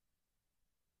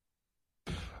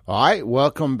All right,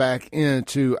 welcome back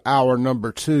into hour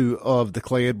number 2 of the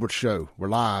Clay Edwards Show. We're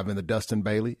live in the Dustin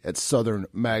Bailey at Southern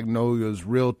Magnolias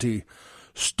Realty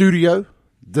Studio.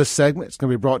 This segment is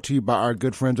going to be brought to you by our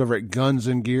good friends over at Guns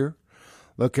and Gear,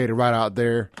 located right out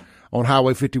there on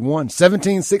Highway 51,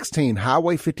 1716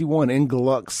 Highway 51 in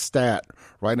Gluckstadt,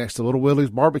 right next to Little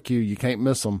Willie's Barbecue. You can't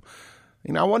miss them.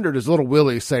 You know, I wonder, does Little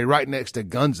Willie's say right next to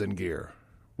Guns and Gear,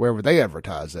 wherever they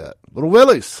advertise at? Little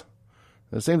Willie's.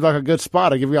 It seems like a good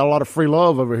spot. I give you a lot of free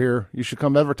love over here. You should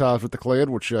come advertise with the Clay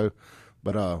Edwards Show.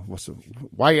 But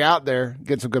while you're out there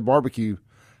getting some good barbecue,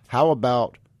 how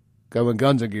about going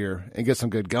Guns and Gear and get some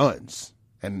good guns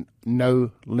and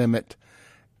no limit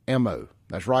ammo?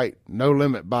 That's right. No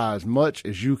limit. Buy as much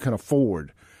as you can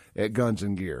afford at Guns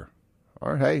and Gear.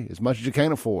 Or, hey, as much as you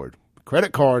can afford.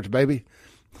 Credit cards, baby.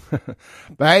 But,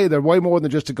 hey, they're way more than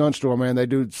just a gun store, man. They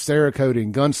do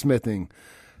Cerakoting, gunsmithing,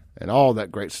 and all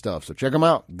that great stuff. So check them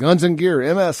out,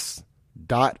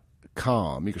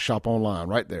 gunsandgearms.com. You can shop online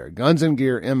right there,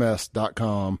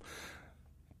 gunsandgearms.com.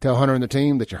 Tell Hunter and the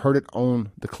team that you heard it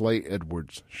on the Clay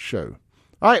Edwards Show.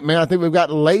 All right, man, I think we've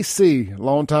got Lacey,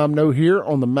 long time no here,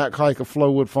 on the Mac Hike of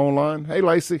Flowood phone line. Hey,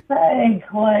 Lacey. Hey,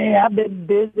 Clay, I've been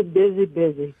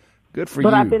busy. Good for you.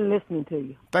 But I've been listening to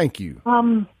you. Thank you.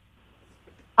 I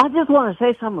just want to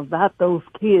say something about those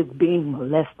kids being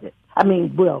molested. I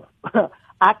mean, well,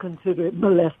 I consider it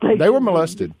molestation. They were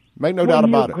molested. Make no doubt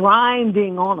about it.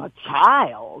 Grinding on a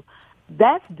child,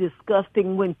 that's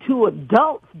disgusting when two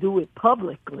adults do it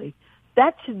publicly.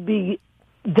 That should be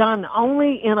done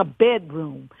only in a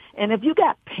bedroom. And if you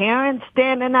got parents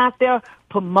standing out there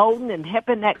promoting and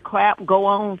helping that crap go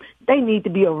on, they need to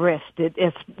be arrested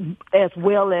as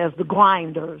well as the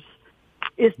grinders.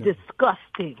 It's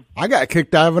disgusting. I got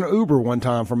kicked out of an Uber one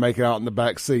time for making out in the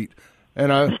back seat.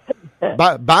 And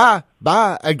by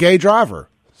a gay driver.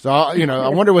 So I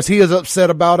wonder, was he as upset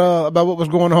about what was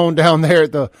going on down there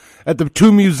at the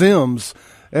two museums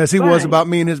as he was about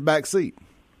me in his back seat.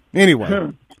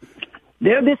 Anyway,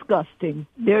 they're disgusting.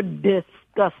 They're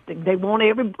disgusting. They want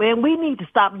and we need to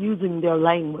stop using their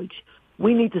language.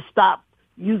 We need to stop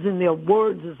using their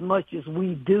words as much as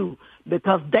we do,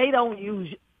 because they don't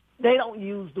use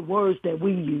the words that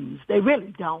we use. They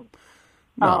really don't.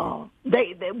 No.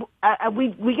 We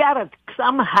gotta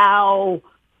somehow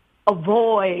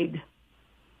avoid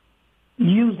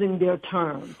using their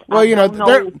terms. Well,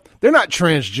 they're not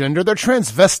transgender; they're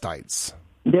transvestites.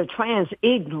 They're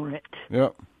trans-ignorant.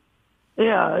 Yep.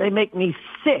 Yeah, they make me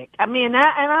sick. I mean, and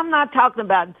I'm not talking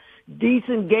about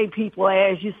decent gay people,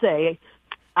 as you say.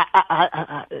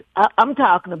 I'm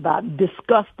talking about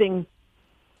disgusting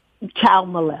child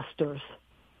molesters.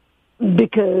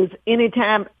 Because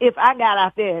anytime, if I got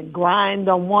out there and grind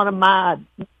on one of my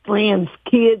friends'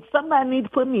 kids, somebody needs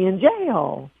to put me in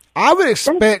jail. I would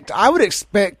expect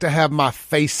to have my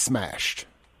face smashed.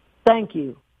 Thank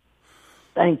you.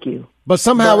 But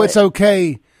somehow it's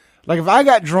okay. Like if I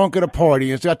got drunk at a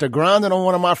party and got to grinding on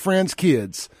one of my friends'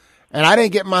 kids, and I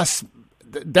didn't get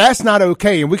that's not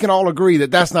okay. And we can all agree that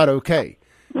that's not okay.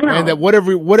 No. And that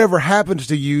whatever happens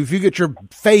to you, if you get your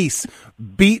face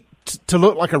beat to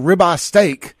look like a ribeye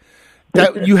steak,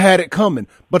 that you had it coming.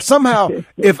 But somehow,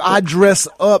 if I dress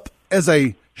up as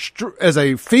a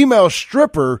female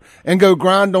stripper and go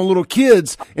grind on little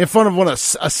kids in front of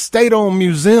a state-owned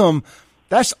museum,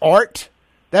 that's art.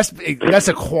 That's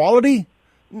equality.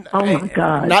 Oh my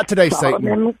God! Not today,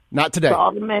 Satan. Not today.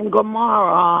 Sodom and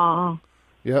Gomorrah.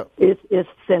 Yep. It's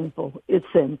sinful. It's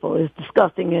sinful. It's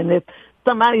disgusting. And if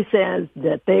somebody says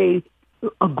that they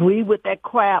agree with that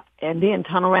crap and then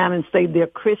turn around and say they're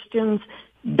Christians,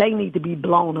 they need to be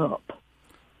blown up.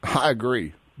 I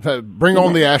agree. Bring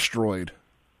on the asteroid.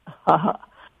 All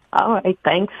right.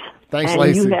 Thanks. Thanks, and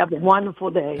Lacey. You have a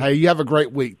wonderful day. Hey, you have a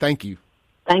great week. Thank you.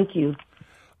 Thank you.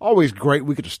 Always great.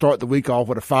 We get to start the week off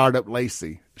with a fired up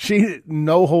Lacey. She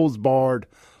no holds barred.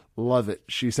 Love it.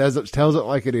 She tells it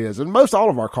like it is. And most all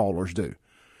of our callers do.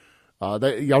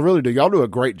 Y'all really do. Y'all do a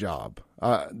great job.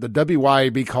 The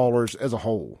WYAB callers as a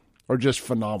whole are just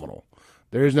phenomenal.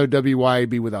 There is no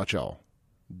WYAB without y'all.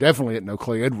 Definitely at no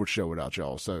Clay Edwards Show without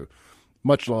y'all. So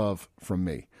much love from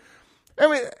me. I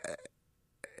mean,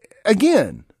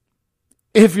 again,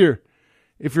 if you're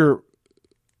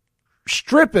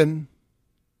stripping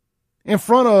in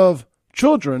front of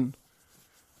children,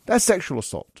 that's sexual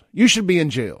assault. You should be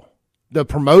in jail. The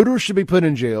promoter should be put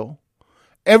in jail.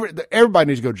 Everybody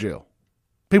needs to go to jail.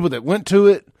 People that went to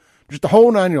it, just the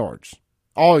whole 9 yards.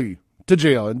 All you to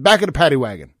jail and back of the paddy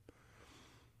wagon.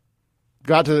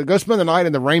 Got to go spend the night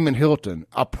in the Raymond Hilton.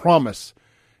 I promise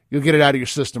you'll get it out of your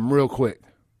system real quick.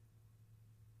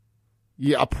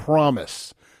 Yeah, I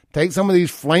promise. take some of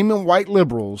these flaming white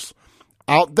liberals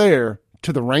out there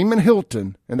to the Raymond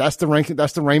Hilton, and that's the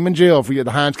Raymond jail for you,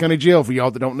 the Hinds County jail for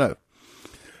y'all that don't know.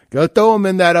 Go throw them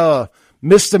in that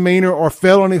misdemeanor or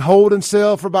felony holding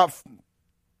cell for about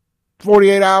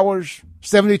 48 hours,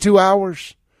 72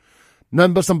 hours.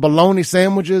 Nothing but some bologna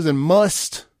sandwiches and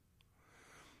must.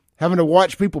 Having to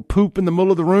watch people poop in the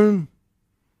middle of the room.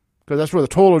 Because that's where the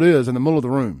toilet is, in the middle of the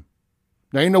room.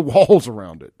 There ain't no walls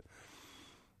around it.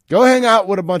 Go hang out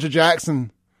with a bunch of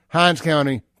Jackson, Hinds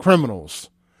County criminals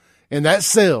in that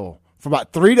cell for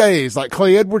about 3 days, like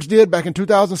Clay Edwards did back in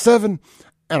 2007,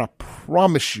 and I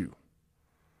promise you,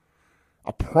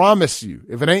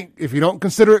 if you don't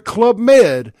consider it Club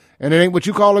Med and it ain't what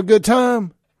you call a good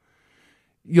time,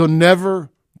 you'll never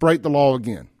break the law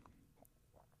again.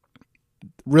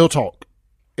 Real talk.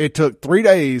 It took 3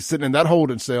 days sitting in that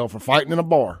holding cell for fighting in a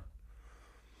bar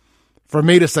for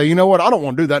me to say, you know what, I don't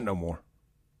want to do that no more.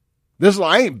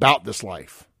 I ain't about this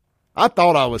life. I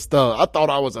thought I was thug. I thought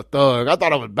I was a thug. I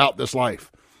thought I was about this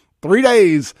life. 3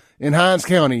 days in Hinds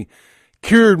County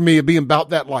cured me of being about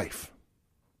that life.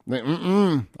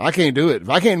 I can't do it. If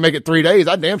I can't make it 3 days,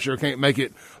 I damn sure can't make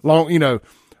it long,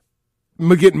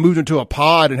 getting moved into a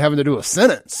pod and having to do a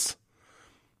sentence.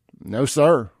 No,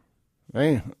 sir.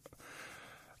 Man,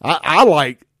 I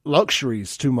like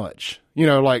luxuries too much.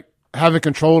 Like having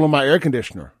control of my air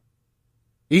conditioner,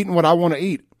 eating what I want to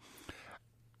eat.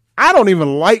 I don't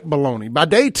even like bologna. By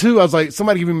day 2, I was like,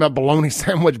 somebody give me my bologna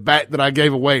sandwich back that I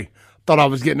gave away. Thought I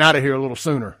was getting out of here a little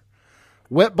sooner.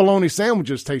 Wet bologna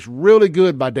sandwiches taste really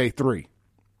good by day 3.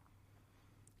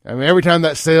 I mean, every time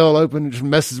that cell opens, it just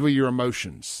messes with your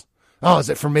emotions. Oh, is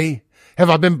it for me? Have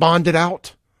I been bonded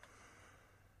out?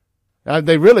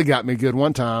 They really got me good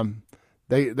one time.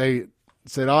 They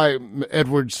said, all right,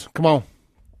 Edwards, come on.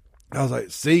 I was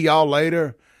like, see y'all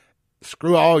later.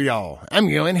 Screw all y'all. I'm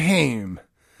going home.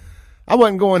 I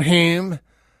wasn't going home.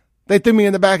 They threw me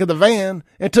in the back of the van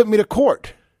and took me to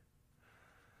court.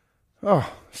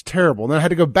 Oh, it's terrible. And then I had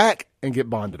to go back and get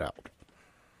bonded out.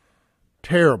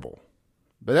 Terrible.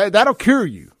 But that'll cure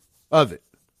you of it.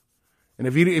 And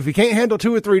if you can't handle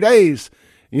 2 or 3 days,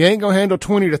 you ain't going to handle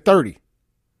 20 to 30.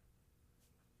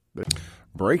 But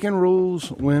breaking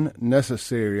rules when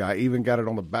necessary. I even got it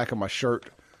on the back of my shirt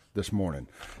this morning.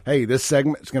 Hey, this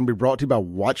segment is going to be brought to you by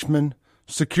Watchman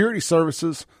Security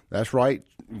Services. That's right.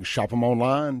 You can shop them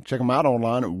online. Check them out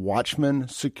online at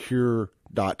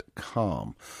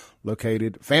watchmansecure.com.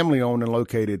 Family owned and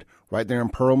located right there in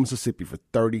Pearl, Mississippi for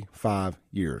 35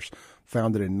 years.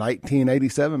 Founded in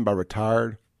 1987 by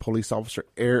retired police officer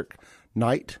Eric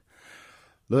Knight.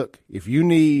 Look, if you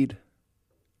need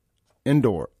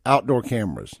indoor, outdoor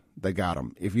cameras, they got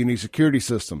them. If you need security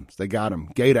systems, they got them.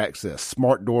 Gate access,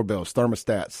 smart doorbells,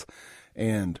 thermostats,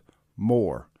 and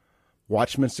more.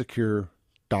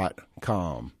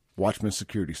 WatchmanSecure.com. Watchman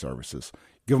Security Services.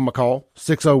 Give them a call,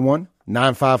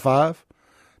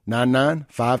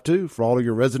 601-955-9952 for all of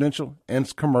your residential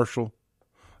and commercial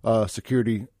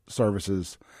security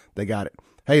services. They got it.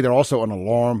 Hey, they're also an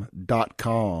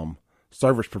alarm.com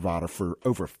service provider for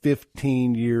over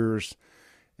 15 years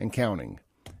and counting.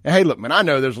 And hey, look, man, I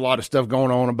know there's a lot of stuff going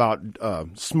on about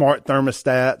smart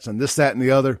thermostats and this, that, and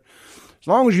the other. As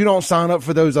long as you don't sign up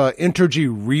for those Entergy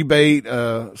rebate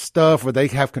stuff where they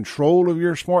have control of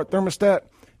your smart thermostat,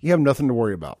 you have nothing to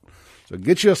worry about. So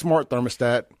get you a smart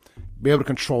thermostat, be able to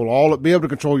control be able to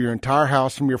control your entire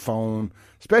house from your phone,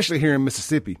 especially here in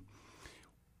Mississippi.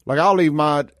 Like I'll leave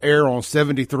my air on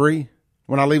 73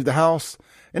 when I leave the house,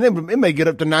 and it may get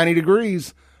up to 90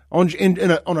 degrees on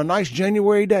a nice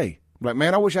January day. Like,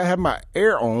 man, I wish I had my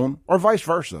air on, or vice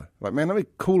versa. Like, man, let me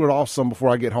cool it off some before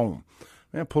I get home.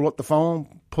 Man, pull up the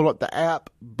phone, pull up the app,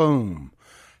 boom.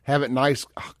 Have it nice,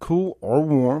 cool, or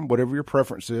warm, whatever your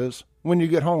preference is, when you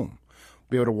get home.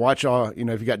 Be able to watch, if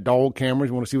you got dog cameras,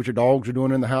 you want to see what your dogs are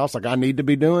doing in the house, like I need to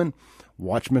be doing,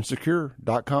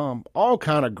 WatchmanSecure.com. All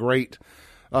kind of great,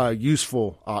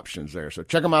 useful options there. So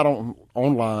check them out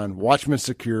online,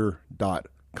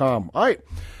 WatchmanSecure.com. All right.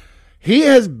 He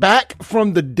is back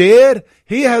from the dead.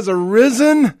 He has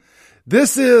arisen.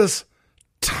 This is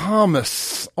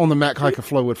Thomas on the Mac Haik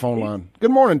Flowwood phone line.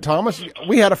 Good morning, Thomas.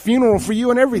 We had a funeral for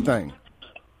you and everything.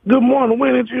 Good morning.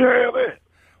 When did you have that?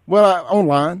 Well,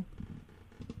 online.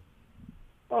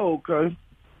 Oh, okay.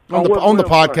 On the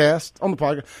podcast. On the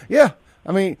podcast. Yeah.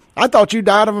 I mean, I thought you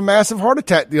died of a massive heart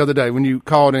attack the other day when you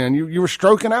called in. You were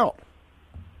stroking out.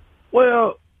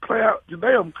 Well, Claire,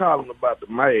 today I'm calling about the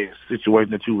mask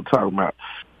situation that you were talking about.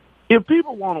 If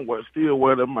people want to still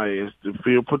wear the mask to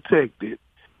feel protected,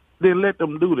 then let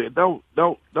them do that. Don't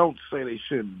say they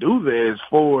shouldn't do that as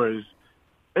far as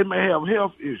they may have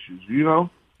health issues,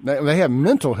 They have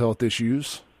mental health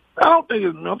issues. I don't think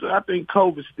it's mental. I think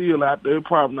COVID's still out there. It's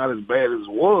probably not as bad as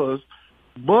it was,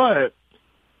 but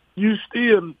you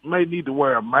still may need to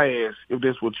wear a mask if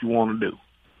that's what you want to do,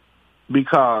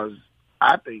 because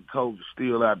I think COVID's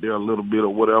still out there a little bit or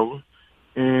whatever,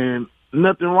 and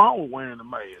nothing wrong with wearing a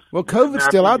mask. Well, COVID's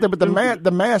still out there, but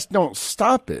the mask don't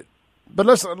stop it. But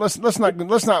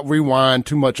let's not rewind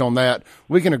too much on that.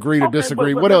 We can agree to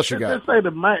disagree. What else you got? Let's say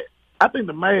the mask. I think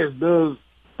the mask does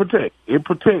protect. It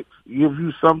protects, gives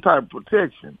you some type of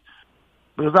protection.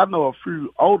 Because I know a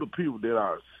few older people that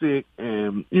are sick,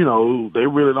 and they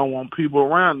really don't want people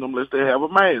around them unless they have a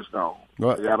mask on.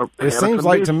 Well, it seems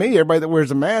like to me everybody that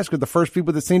wears a mask are the first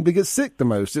people that seem to get sick the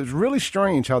most. It's really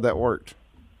strange how that worked.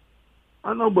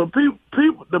 I know, but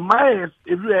people, the mask,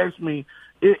 if you ask me,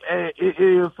 it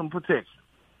is some protection.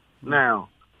 Now,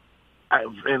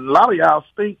 and a lot of y'all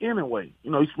stink anyway.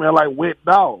 You smell like wet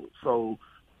dog, so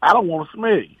I don't want to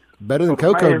smell you. Better than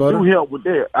cocoa butter. Do help with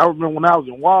that. I remember when I was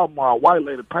in Walmart, a white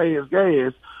lady passed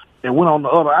gas and went on the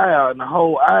other aisle, and the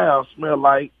whole aisle smelled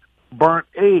like burnt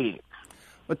eggs.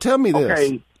 But tell me this.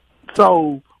 Okay,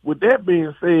 so with that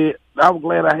being said, I was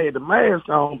glad I had the mask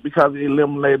on because it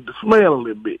eliminated the smell a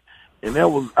little bit. And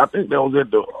I think that was at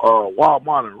the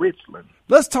Walmart in Richland.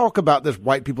 Let's talk about this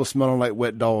white people smelling like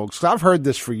wet dogs. 'Cause I've heard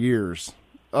this for years.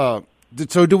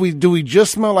 So do we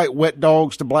just smell like wet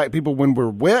dogs to black people when we're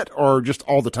wet, or just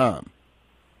all the time?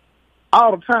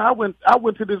 All the time. I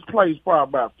went to this place probably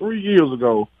about 3 years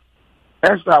ago.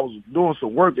 Actually, I was doing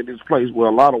some work at this place where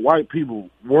a lot of white people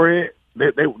were at.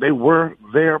 They were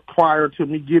there prior to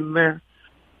me getting there,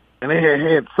 and they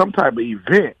had some type of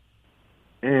event.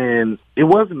 And it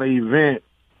wasn't an event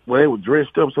where they were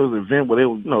dressed up, so it was an event where they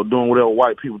were, doing whatever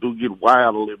white people do, get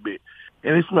wild a little bit.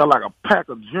 And it smelled like a pack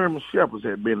of German Shepherds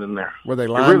had been in there. Were they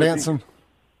line dancing?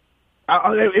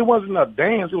 It wasn't a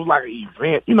dance. It was like an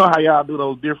event. You know how y'all do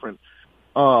those different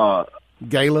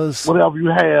galas? Whatever you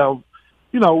have,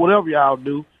 whatever y'all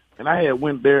do. And I had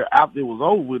went there after it was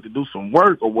over with to do some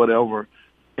work or whatever,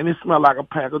 and it smelled like a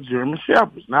pack of German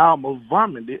Shepherds. Now I almost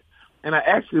vomited, and I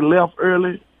actually left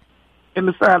early and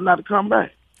decided not to come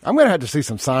back. I'm going to have to see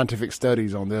some scientific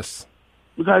studies on this.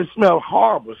 Because it smelled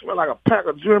horrible. It smelled like a pack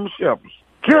of German Shepherds.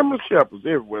 German Shepherds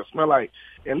everywhere. It smelled like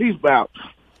at least about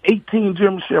 18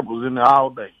 German Shepherds in there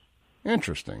all day.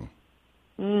 Interesting.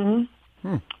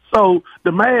 Mm-hmm. So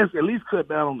the mask at least cut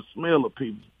down on the smell of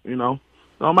people,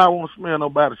 Nobody want to smell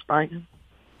nobody stinking.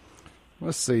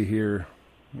 Let's see here.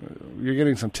 You're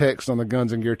getting some text on the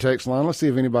Guns and Gear text line. Let's see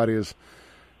if anybody is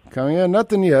coming in.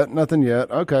 Nothing yet.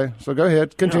 Okay, so go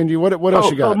ahead. Continue. What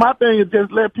else you got? So my thing is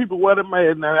just let people wear the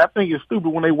mask. Now, I think it's stupid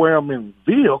when they wear them in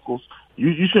vehicles.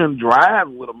 You shouldn't drive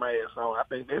with a mask on. I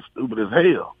think that's stupid as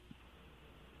hell.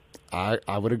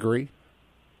 I would agree.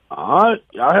 All right.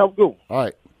 Y'all have a good one. All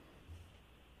right.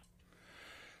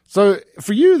 So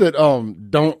for you that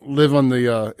don't live on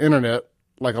the internet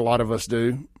like a lot of us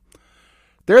do,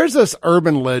 there's this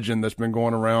urban legend that's been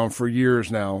going around for years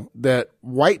now that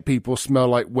white people smell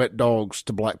like wet dogs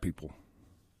to black people.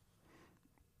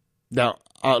 Now,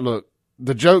 look,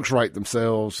 the jokes write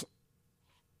themselves,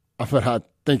 but I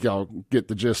think y'all get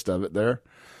the gist of it there.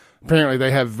 Apparently,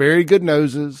 they have very good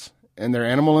noses, and their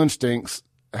animal instincts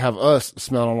have us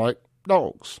smelling like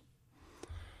dogs.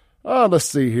 Let's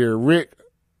see here.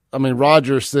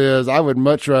 Roger says, I would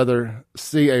much rather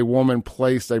see a woman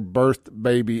place a birthed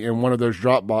baby in one of those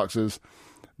drop boxes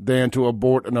than to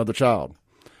abort another child.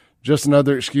 Just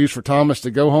another excuse for Thomas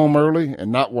to go home early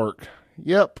and not work.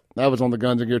 Yep, that was on the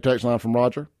Guns and Gear text line from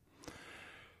Roger.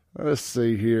 Let's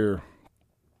see here.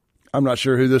 I'm not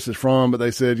sure who this is from, but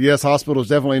they said, yes, hospitals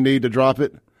definitely need to drop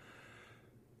it.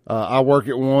 I work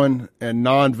at one, and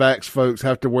non-vax folks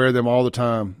have to wear them all the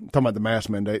time. I'm talking about the mask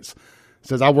mandates. It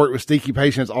says, I work with stinky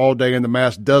patients all day, and the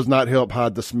mask does not help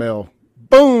hide the smell.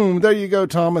 Boom! There you go,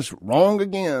 Thomas. Wrong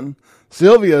again.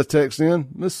 Sylvia's texting in.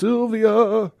 Miss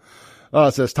Sylvia.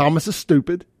 It says, Thomas is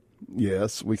stupid.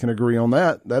 Yes, we can agree on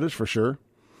that. That is for sure.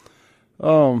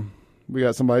 We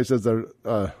got somebody says they're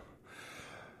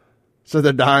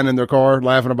dying in their car,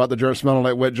 laughing about the smelling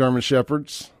like wet German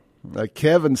Shepherds.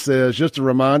 Kevin says, just a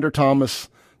reminder, Thomas,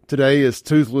 today is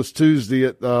Toothless Tuesday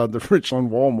at the Richland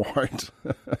Walmart.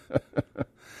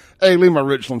 Hey, leave my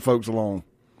Richland folks alone.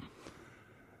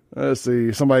 Let's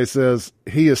see. Somebody says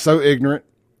he is so ignorant.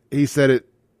 He said it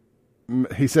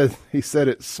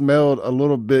smelled a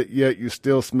little bit, yet you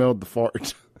still smelled the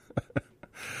fart.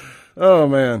 Oh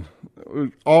man,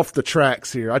 off the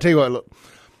tracks here. I tell you what, look,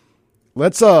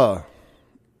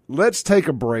 let's take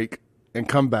a break and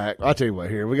come back. I'll tell you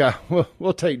what. Here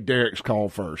we'll take Derek's call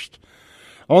first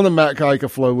on the Matt Kaika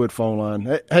Flowwood phone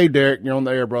line. Hey, Derek, you're on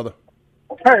the air, brother.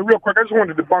 Hey, real quick, I just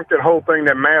wanted to debunk that whole thing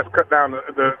that masks cut down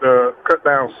the cut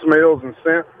down smells and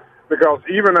scent. Because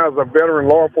even as a veteran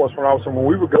law enforcement officer, when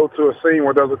we would go to a scene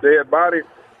where there's a dead body,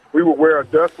 we would wear a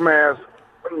dust mask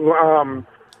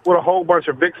with a whole bunch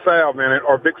of Vicks salve in it,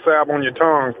 or Vicks salve on your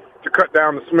tongue to cut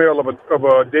down the smell of a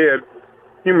dead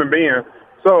human being.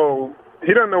 So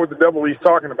he doesn't know what the devil he's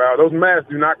talking about. Those masks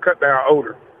do not cut down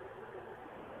odor.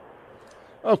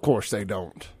 Of course they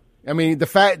don't. I mean, the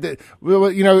fact that,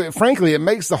 frankly, it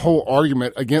makes the whole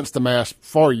argument against the mask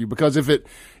for you, because if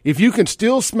you can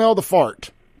still smell the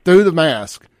fart through the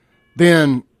mask,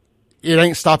 then it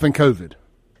ain't stopping COVID.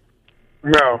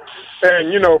 No.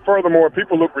 And, furthermore,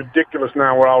 people look ridiculous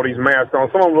now with all these masks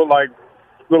on. Some of them look like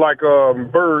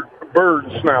bird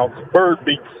snouts, bird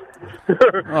beaks.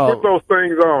 Put those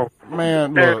things on.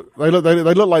 Man, look, they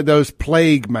look like those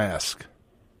plague masks.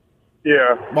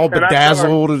 Yeah. All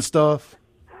bedazzled and stuff.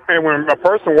 And when a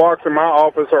person walks in my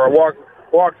office or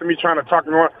walks to me trying to talk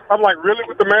to me, I'm like, really,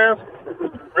 with the mask?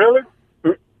 Really?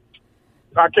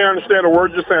 I can't understand the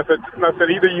words you're saying. I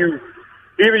said, either you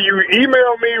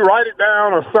email me, write it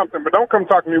down, or something, but don't come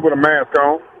talk to me with a mask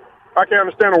on. I can't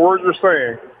understand the words you're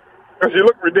saying, because you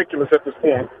look ridiculous at this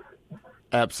point.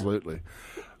 Absolutely.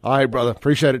 All right, brother.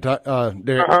 Appreciate it, Derek.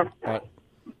 Uh-huh. All right.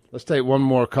 Let's take one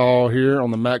more call here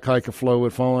on the Mac Haik of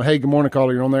Flowood phone. Hey, good morning,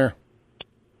 caller. You're on there.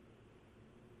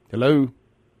 Hello.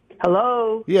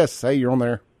 Hello. Yes. Hey, you're on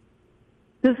there.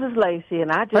 This is Lacey, and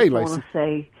I just want to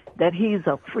say that he's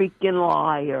a freaking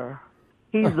liar.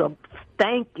 He's a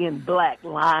stinking black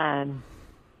lying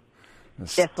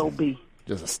SOB.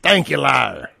 Just a stanky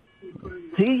liar.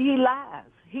 He lies.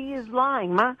 He is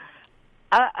lying.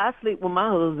 I sleep with my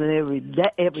husband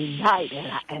every night,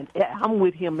 and I'm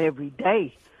with him every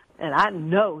day, and I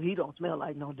know he don't smell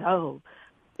like no dog.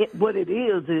 What it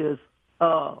is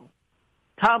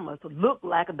Thomas looked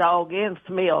like a dog and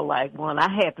smelled like one.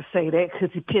 I had to say that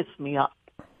because he pissed me off.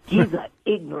 He's an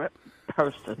ignorant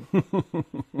person.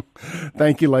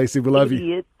 Thank you, Lacey. We love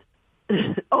you.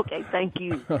 Okay, thank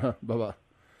you. Bye-bye.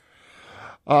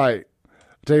 All right.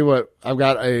 Tell you what, I've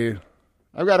got a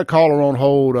caller on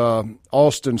hold,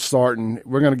 Austin Sarton.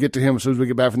 We're going to get to him as soon as we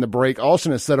get back from the break.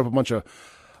 Austin has set up a bunch of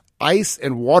ice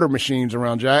and water machines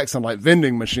around Jackson, like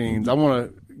vending machines. I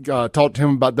want to talk to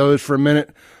him about those for a minute.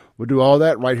 We'll do all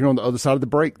that right here on the other side of the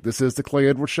break. This is the Clay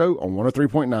Edwards Show on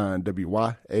 103.9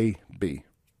 WYAB.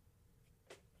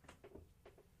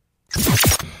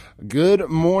 Good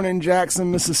morning, Jackson,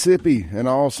 Mississippi, and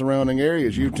all surrounding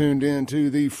areas. You've tuned in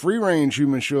to the free-range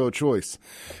human show of choice,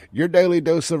 your daily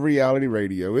dose of reality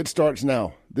radio. It starts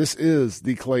now. This is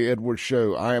the Clay Edwards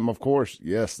Show. I am, of course,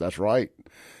 yes, that's right,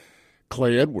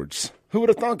 Clay Edwards. Who would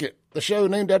have thunk it? The show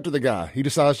named after the guy. He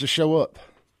decides to show up.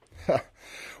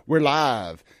 We're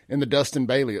live in the Dustin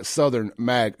Bailey at Southern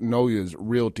Magnolias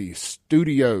Realty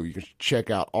Studio. You can check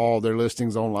out all their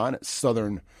listings online at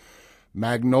Southern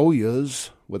Magnolias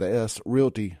with a S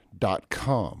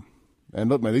realty.com. And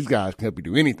look, man, these guys can help you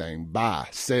do anything: buy,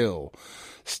 sell,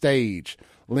 stage,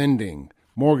 lending,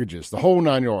 mortgages, the whole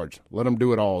 9 yards. Let them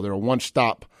do it all. They're a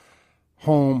one-stop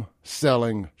home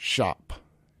selling shop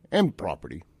and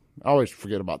property. I always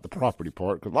forget about the property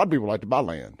part because a lot of people like to buy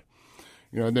land,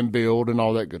 then build and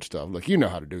all that good stuff. Look, you know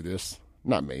how to do this,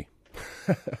 not me.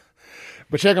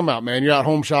 But check them out, man. You're out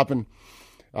home shopping.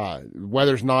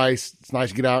 Weather's nice. It's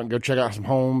nice to get out and go check out some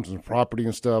homes and property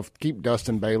and stuff. Keep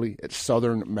Dustin Bailey at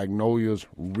Southern Magnolias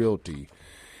Realty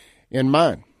in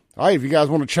mind. All right, if you guys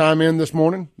want to chime in this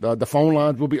morning, the phone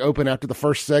lines will be open after the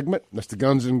first segment. That's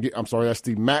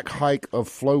the Mac Haik of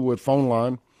Flowood phone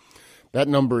line. That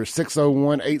number is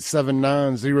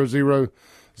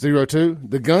 601-879-0002.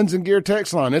 The Guns and Gear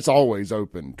text line, it's always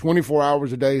open, 24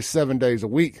 hours a day, 7 days a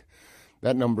week.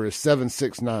 That number is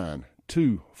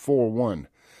 769-241-1944.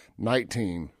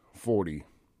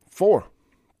 All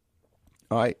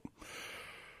right.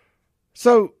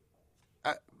 So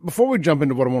before we jump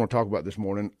into what I want to talk about this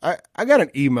morning, I got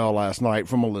an email last night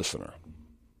from a listener.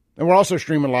 And we're also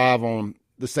streaming live on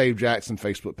the Save Jackson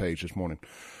Facebook page this morning.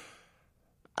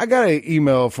 I got an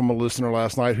email from a listener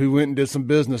last night who went and did some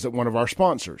business at one of our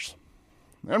sponsors.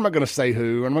 I'm not going to say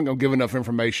who. I'm not going to give enough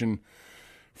information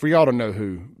for y'all to know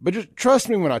who. But just trust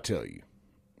me when I tell you.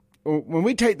 When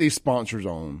we take these sponsors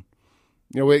on,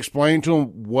 we explain to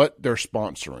them what they're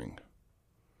sponsoring,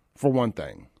 for one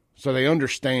thing. So they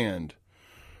understand,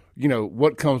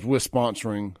 what comes with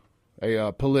sponsoring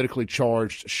a politically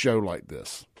charged show like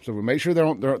this. So we make sure they're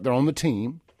on the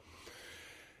team.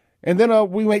 And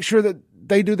then we make sure that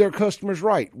they do their customers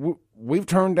right. We've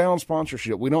turned down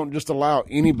sponsorship. We don't just allow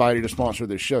anybody to sponsor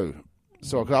this show.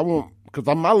 So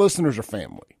because my listeners are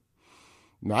family.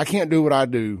 Now, I can't do what I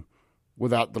do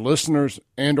without the listeners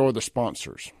and or the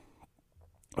sponsors.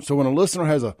 So when a listener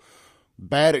has a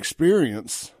bad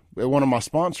experience at one of my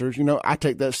sponsors, I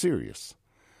take that serious.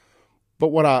 But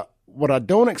what I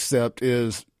don't accept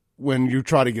is when you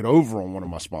try to get over on one of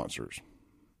my sponsors.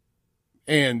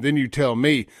 And then you tell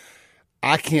me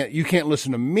you can't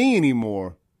listen to me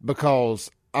anymore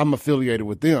because I'm affiliated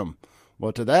with them.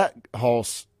 Well, to that,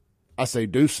 Hoss, I say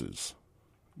deuces.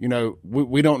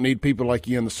 We don't need people like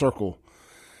you in the circle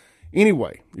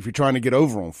anyway, if you're trying to get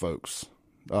over on folks.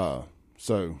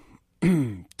 So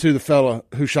to the fella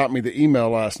who shot me the email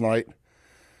last night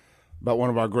about one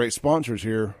of our great sponsors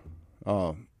here,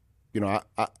 I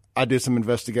did some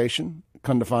investigation.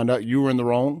 Come to find out you were in the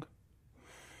wrong.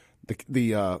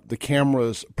 The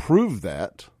cameras prove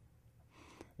that.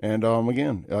 And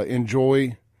again,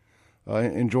 enjoy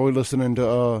listening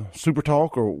to Super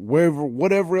Talk or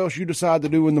whatever else you decide to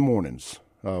do in the mornings.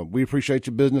 We appreciate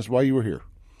your business while you were here.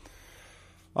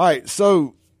 All right,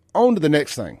 so on to the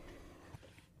next thing.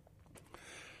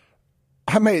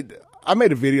 I made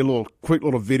a video, quick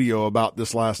little video about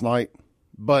this last night,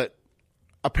 but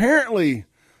apparently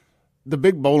the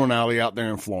big bowling alley out there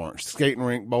in Florence, skating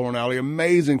rink, bowling alley,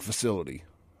 amazing facility,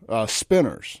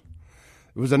 Spinners.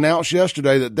 It was announced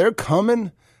yesterday that they're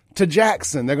coming to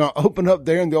Jackson. They're going to open up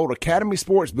there in the old Academy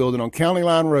Sports Building on County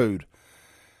Line Road.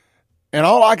 And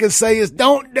all I can say is,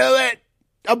 don't do it.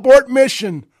 Abort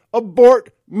mission.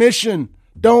 Abort mission.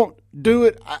 Don't do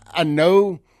it. I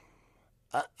know.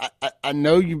 I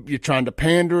know you're trying to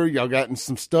pander. Y'all gotten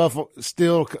some stuff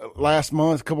still last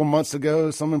month, a couple months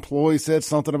ago. Some employee said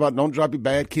something about don't drop your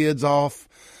bad kids off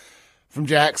from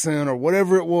Jackson or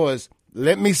whatever it was.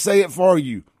 Let me say it for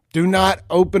you. Do not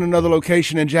open another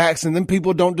location in Jackson. Them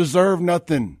people don't deserve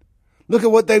nothing. Look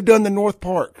at what they've done to North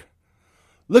Park.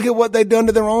 Look at what they've done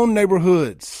to their own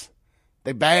neighborhoods.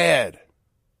 They're bad.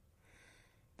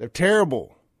 They're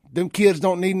terrible. Them kids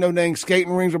don't need no dang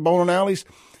skating rings or bowling alleys.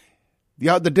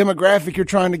 The demographic you're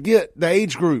trying to get, the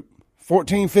age group,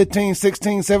 14, 15,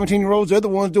 16, 17-year-olds, they're the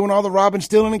ones doing all the robbing,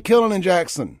 stealing, and killing in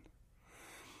Jackson.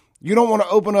 You don't want to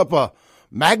open up a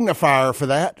magnifier for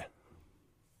that.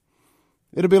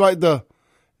 It'll be like the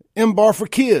M-Bar for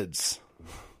kids.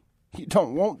 You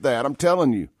don't want that, I'm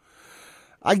telling you.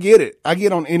 I get it.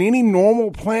 In any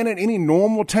normal planet, any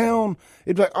normal town,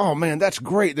 it'd be like, oh man, that's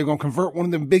great. They're going to convert one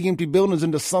of them big empty buildings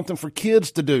into something for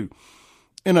kids to do.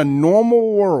 In a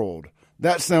normal world,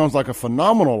 that sounds like a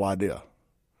phenomenal idea.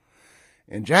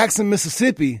 In Jackson,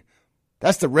 Mississippi,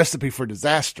 that's the recipe for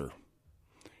disaster.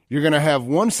 You're going to have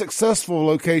one successful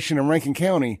location in Rankin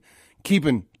County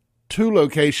keeping two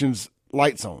locations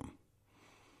lights on.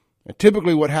 And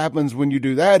typically what happens when you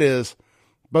do that is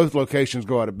both locations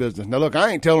go out of business. Now, look,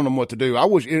 I ain't telling them what to do.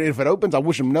 If it opens, I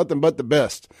wish them nothing but the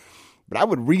best. But I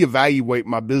would reevaluate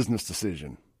my business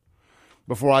decision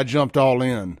before I jumped all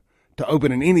in to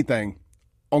opening anything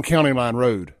on County Line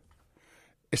Road,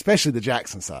 especially the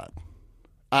Jackson side.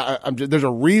 There's a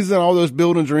reason all those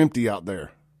buildings are empty out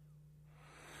there.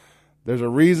 There's a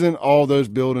reason all those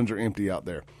buildings are empty out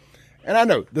there. And I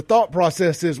know the thought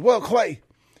process is, well, Clay,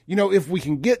 if we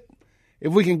can get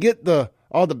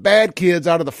all the bad kids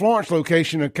out of the Florence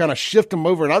location and kind of shift them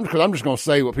over, and I'm just going to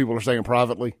say what people are saying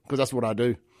privately because that's what I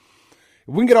do. If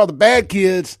we can get all the bad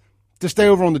kids to stay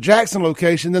over on the Jackson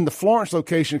location, then the Florence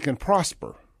location can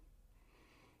prosper.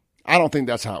 I don't think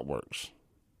that's how it works.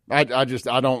 I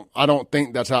don't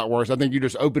think that's how it works. I think you're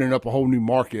just opening up a whole new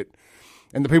market,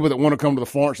 and the people that want to come to the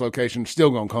Florence location are still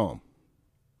going to come.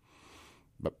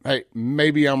 But hey,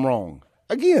 maybe I'm wrong.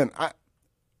 Again,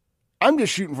 I'm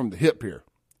just shooting from the hip here.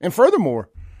 And furthermore,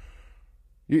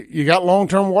 you got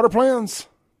long-term water plans?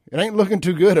 It ain't looking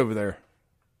too good over there.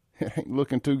 It ain't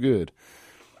looking too good.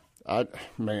 That's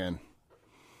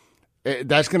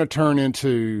going to turn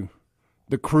into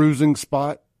the cruising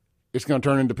spot. It's going to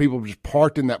turn into people just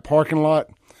parked in that parking lot.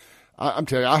 I'm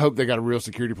telling you, I hope they got a real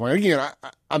security plan. Again,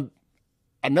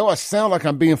 I know I sound like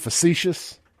I'm being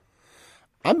facetious.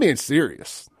 I'm being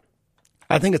serious.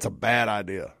 I think it's a bad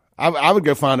idea. I would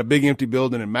go find a big empty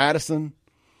building in Madison.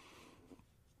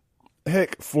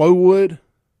 Heck, Flowood.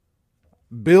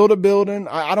 Build a building.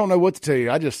 I don't know what to tell you.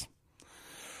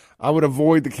 I would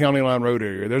avoid the County Line Road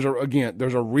area. There's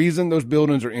a reason those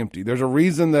buildings are empty. There's a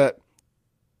reason that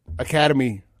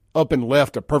Academy up and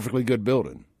left a perfectly good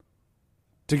building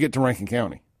to get to Rankin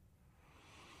County.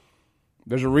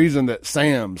 There's a reason that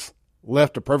Sam's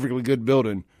left a perfectly good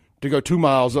building to go 2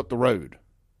 miles up the road.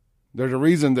 There's a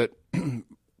reason that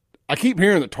I keep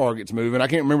hearing that Target's moving. I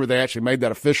can't remember if they actually made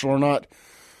that official or not.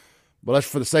 But let's,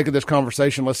 for the sake of this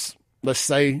conversation, let's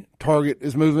say Target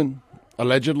is moving,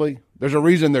 allegedly. There's a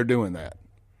reason they're doing that.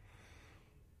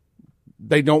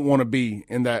 they don't want to be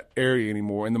in that area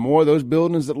anymore. And the more of those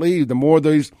buildings that leave, the more of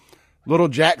these little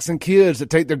Jackson kids that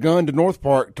take their gun to North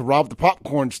Park to rob the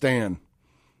popcorn stand.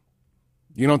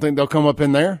 You don't think they'll come up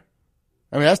in there?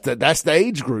 I mean, that's the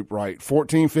age group, right?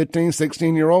 14, 15,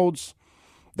 16-year-olds.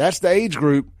 That's the age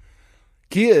group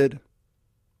kid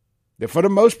that for the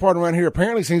most part around here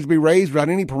apparently seems to be raised without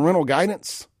any parental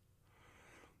guidance.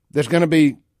 That's going to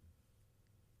be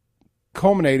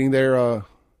culminating their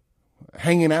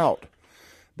hanging out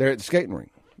there at the skating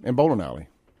rink and bowling alley.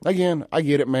 Again, I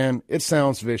get it, man. It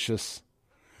sounds vicious.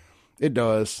 It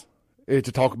does. It's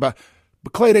to talk about,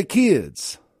 but Clay, they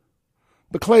kids.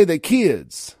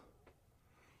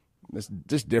 It's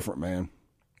just different, man.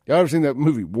 Y'all ever seen that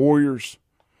movie Warriors?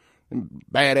 Them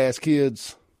badass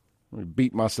kids. I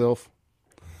beat myself.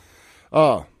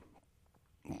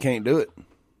 Can't do it.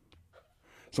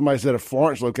 Somebody said a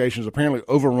Florence location is apparently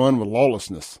overrun with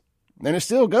lawlessness. And it's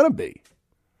still going to be.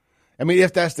 I mean,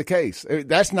 if that's the case,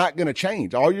 that's not going to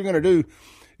change. All you're going to do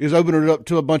is open it up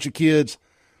to a bunch of kids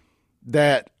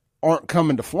that aren't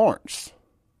coming to Florence.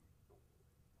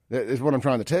 That is what I'm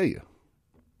trying to tell you.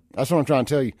 That's what I'm trying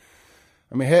to tell you.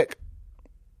 I mean, heck,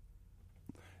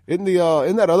 isn't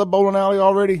that other bowling alley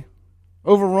already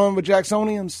overrun with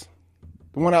Jacksonians?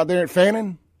 The one out there at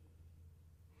Fannin?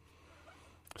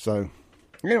 So,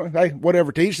 anyway, hey,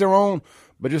 whatever, to each their own.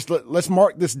 But just let's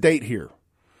mark this date here.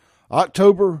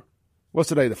 October, what's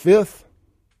today, the 5th?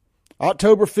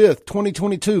 October 5th,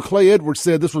 2022, Clay Edwards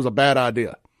said this was a bad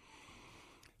idea.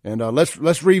 And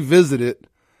let's revisit it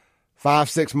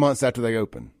 5-6 months after they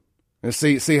open and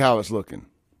see how it's looking.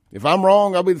 If I'm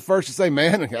wrong, I'll be the first to say,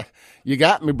 man, you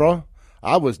got me, bro.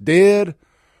 I was dead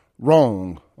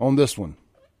wrong on this one.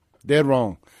 Dead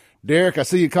wrong. Derek, I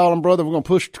see you calling, brother. We're going to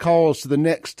push calls to the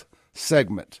next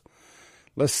segment.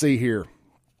 Let's see here.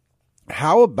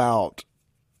 How about,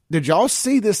 did y'all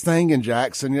see this thing in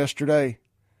Jackson yesterday?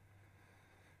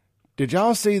 Did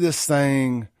y'all see this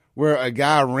thing where a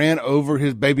guy ran over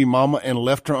his baby mama and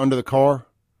left her under the car?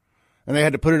 And they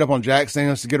had to put it up on jack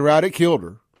stands to get her out. It killed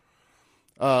her.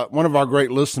 One of our great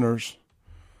listeners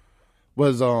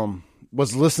was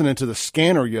listening to the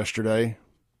Scanner yesterday,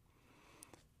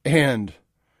 and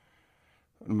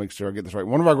let me make sure I get this right.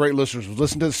 One of our great listeners was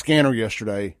listening to the Scanner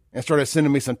yesterday and started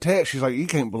sending me some text. She's like, "You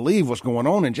can't believe what's going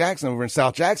on in Jackson, over in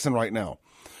South Jackson right now.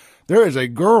 There is a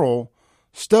girl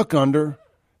stuck under."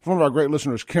 One of our great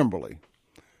listeners, Kimberly,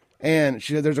 and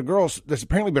she said there's a girl that's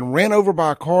apparently been ran over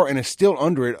by a car and is still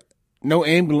under it. No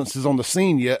ambulance is on the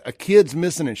scene yet. A kid's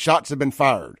missing and shots have been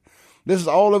fired. This is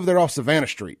all over there off Savannah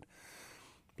Street.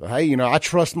 So, hey, I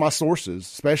trust my sources,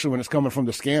 especially when it's coming from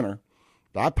the Scanner.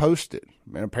 I post it.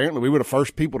 And apparently we were the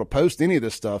first people to post any of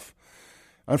this stuff.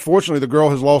 Unfortunately, the girl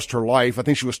has lost her life. I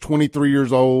think she was 23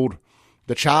 years old.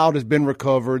 The child has been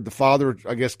recovered. The father,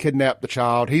 I guess, kidnapped the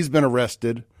child. He's been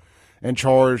arrested and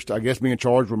charged, I guess, being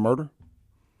charged with murder.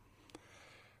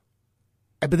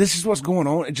 But this is what's going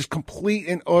on. It's just complete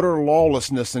and utter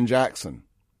lawlessness in Jackson.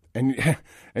 And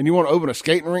you want to open a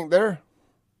skating rink there?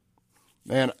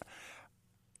 Man,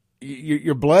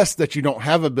 you're blessed that you don't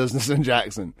have a business in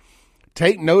Jackson.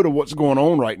 Take note of what's going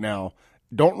on right now.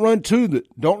 Don't run to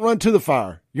the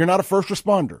fire. You're not a first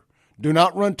responder. Do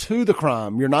not run to the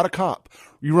crime. You're not a cop.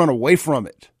 You run away from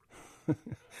it.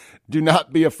 Do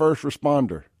not be a first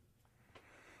responder.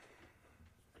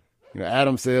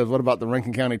 Adam says, what about the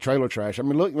Rankin County trailer trash? I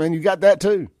mean, look, man, you got that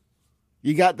too.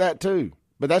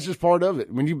 But that's just part of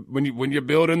it. When you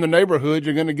build in the neighborhood,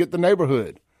 you're going to get the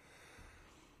neighborhood.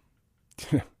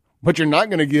 What you're not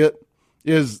going to get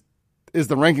is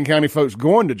the Rankin County folks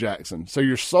going to Jackson. So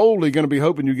you're solely going to be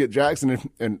hoping you get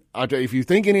Jackson. And I tell you, if you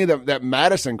think any of that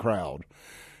Madison crowd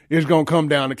is going to come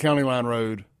down to County Line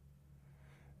Road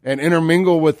and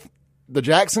intermingle with the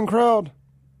Jackson crowd,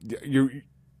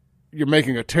 you're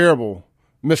making a terrible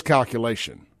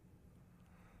miscalculation.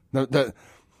 The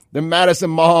Madison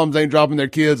moms ain't dropping their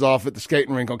kids off at the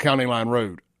skating rink on County Line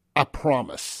Road. I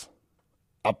promise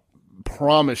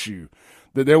you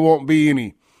that there won't be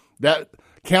any. That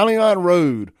County Line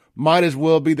Road might as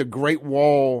well be the Great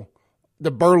Wall,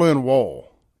 the Berlin Wall,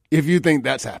 if you think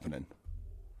that's happening.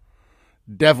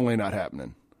 Definitely not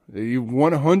happening. You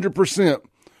 100%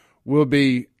 will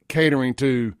be catering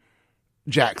to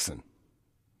Jackson.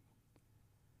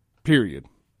 Period.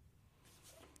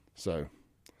 So,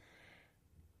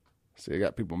 see, I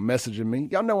got people messaging me.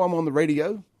 Y'all know I'm on the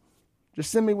radio.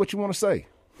 Just send me what you want to say.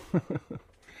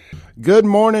 Good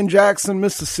morning, Jackson,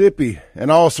 Mississippi, and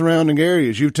all surrounding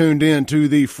areas. You've tuned in to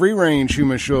the Free Range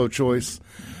Human Show of Choice,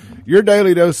 your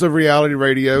daily dose of reality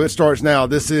radio. It starts now.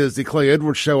 This is the Clay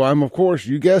Edwards Show. I'm, of course,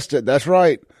 you guessed it. That's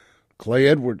right, Clay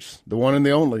Edwards, the one and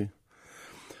the only.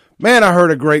 Man, I heard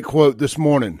a great quote this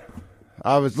morning.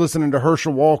 I was listening to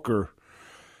Herschel Walker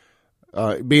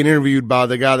being interviewed by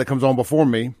the guy that comes on before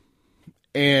me,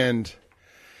 and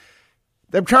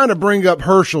they're trying to bring up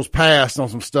Herschel's past on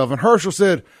some stuff, and Herschel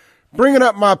said, bringing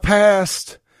up my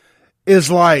past is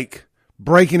like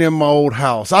breaking in my old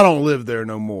house. I don't live there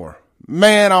no more.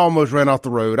 Man, I almost ran off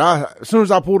the road. As soon as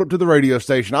I pulled up to the radio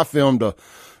station, I filmed a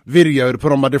video to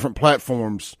put on my different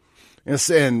platforms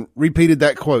and repeated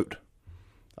that quote.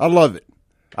 I love it.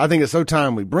 I think it's so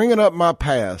timely. Bringing up my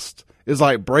past is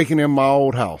like breaking in my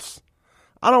old house.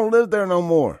 I don't live there no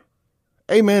more.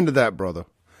 Amen to that, brother.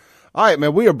 All right,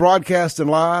 man, we are broadcasting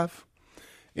live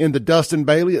in the Dustin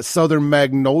Bailey at Southern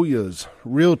Magnolias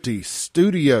Realty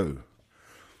Studio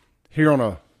here on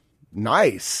a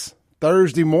nice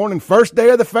Thursday morning, first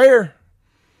day of the fair.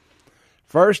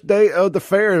 First day of the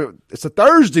fair. It's a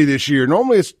Thursday this year.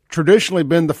 Normally it's traditionally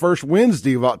been the first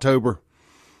Wednesday of October.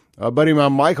 A buddy of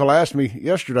mine, Michael, asked me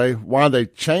yesterday why they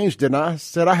changed it, and I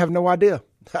said I have no idea.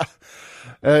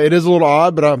 It is a little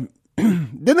odd, but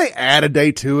didn't they add a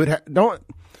day to it? I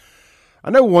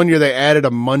know one year they added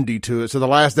a Monday to it, so the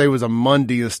last day was a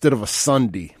Monday instead of a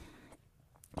Sunday.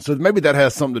 So maybe that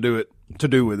has something to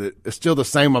do with it. It's still the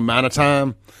same amount of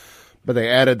time, but they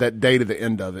added that day to the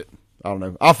end of it. I don't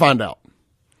know. I'll find out.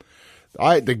 All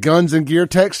right, the Guns and Gear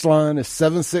text line is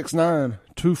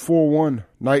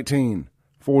 769-241-1944.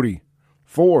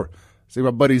 See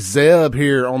my buddy Zeb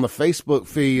here on the Facebook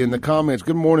feed in the comments.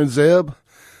 Good morning, Zeb.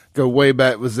 Go way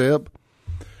back with Zeb.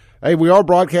 Hey, we are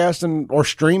broadcasting or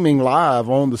streaming live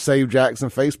on the Save Jackson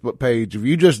Facebook page. If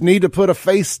you just need to put a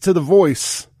face to the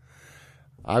voice,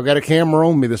 I've got a camera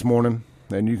on me this morning,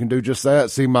 and you can do just that.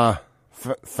 See my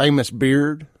famous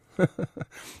beard.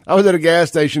 I was at a gas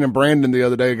station in Brandon the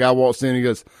other day. A guy walks in, he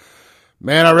goes,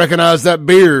 "Man, I recognize that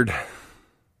beard."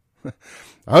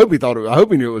 I hope he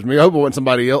knew it was me. I hope it wasn't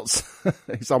somebody else.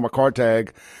 He saw my car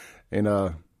tag, and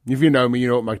if you know me, you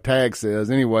know what my tag says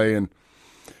anyway. And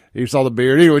he saw the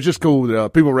beard. Anyway, it's just cool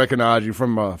that people recognize you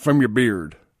from your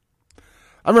beard.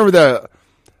 I remember that.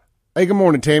 Hey, good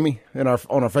morning, Tammy, on our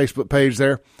Facebook page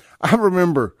there. I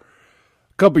remember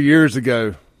a couple years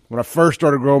ago when I first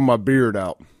started growing my beard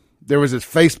out, there was this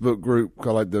Facebook group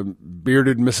called like the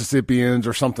Bearded Mississippians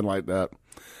or something like that.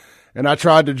 And I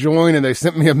tried to join, and they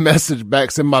sent me a message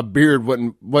back saying my beard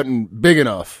wasn't big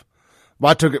enough. But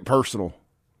I took it personal.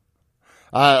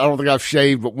 I don't think I've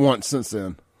shaved but once since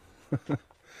then.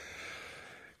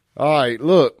 All right,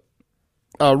 look,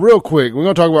 real quick, we're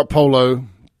going to talk about polo,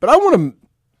 but I want to,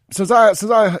 since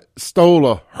I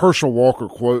stole a Herschel Walker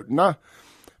quote, and I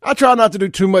try not to do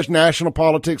too much national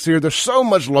politics here. There's so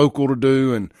much local to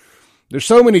do, and there's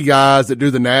so many guys that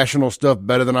do the national stuff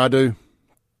better than I do.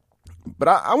 But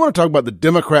I want to talk about the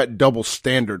Democrat double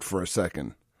standard for a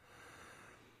second.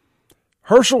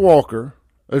 Herschel Walker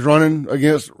is running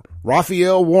against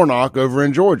Raphael Warnock over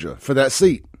in Georgia for that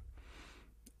seat.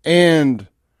 And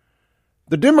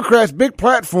the Democrats' big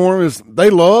platform is they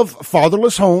love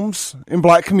fatherless homes in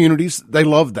black communities. They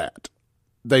love that.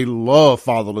 They love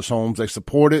fatherless homes. They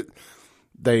support it.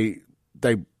 They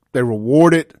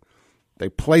reward it. They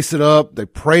place it up. They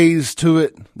praise to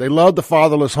it. They love the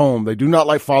fatherless home. They do not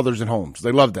like fathers in homes.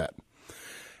 They love that.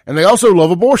 And they also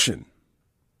love abortion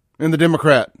in the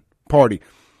Democrat Party.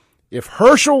 If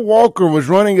Herschel Walker was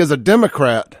running as a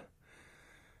Democrat,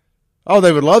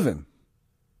 they would love him.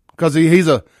 Because his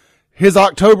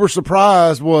October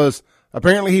surprise was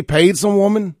apparently he paid some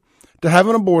woman to have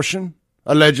an abortion,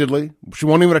 allegedly. She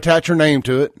won't even attach her name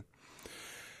to it.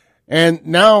 And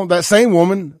now that same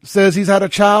woman says he's had a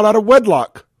child out of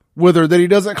wedlock with her that he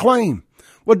doesn't claim.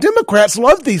 Well, Democrats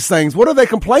love these things. What are they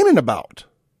complaining about?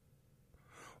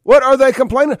 What are they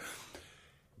complaining?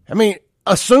 I mean,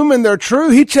 assuming they're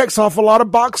true, he checks off a lot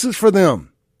of boxes for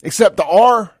them, except the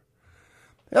R.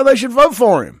 Yeah, they should vote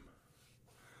for him.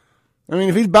 I mean,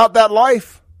 if he's about that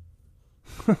life,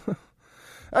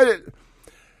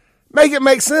 make it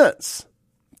make sense.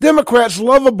 Democrats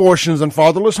love abortions and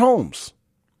fatherless homes.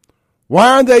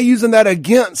 Why aren't they using that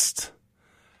against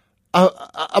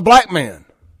a black man?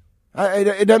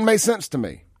 It doesn't make sense to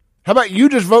me. How about you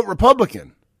just vote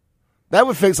Republican? That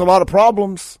would fix a lot of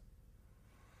problems.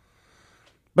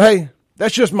 But hey,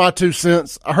 that's just my 2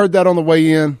 cents. I heard that on the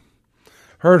way in.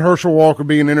 Heard Herschel Walker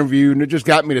being interviewed, and it just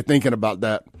got me to thinking about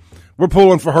that. We're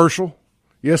pulling for Herschel.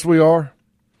 Yes, we are.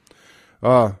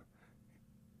 No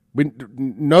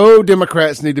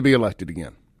Democrats need to be elected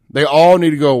again. They all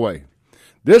need to go away.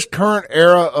 This current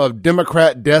era of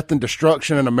Democrat death and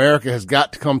destruction in America has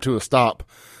got to come to a stop,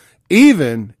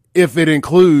 even if it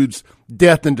includes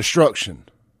death and destruction.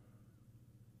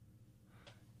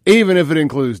 Even if it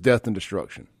includes death and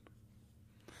destruction.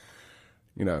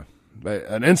 You know,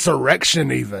 an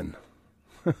insurrection even.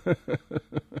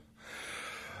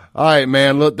 All right,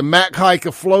 man. Look, the Mac Hike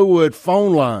of Flowood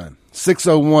phone line,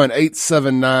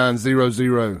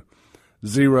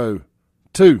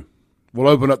 601-879-0002. We'll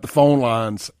open up the phone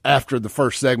lines after the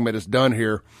first segment is done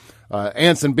here.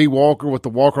 Anson B. Walker with the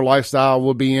Walker Lifestyle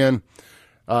will be in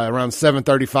around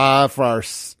 7:35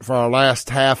 for our last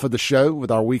half of the show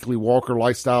with our weekly Walker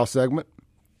Lifestyle segment.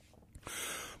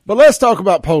 But let's talk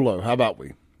about polo. How about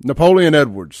we? Napoleon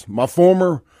Edwards, my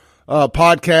former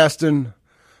podcasting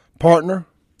partner,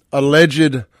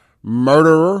 alleged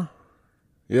murderer.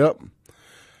 Yep.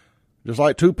 Just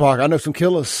like Tupac, I know some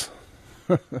killers.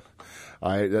 All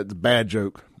right, that's a bad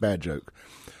joke. Bad joke.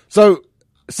 So,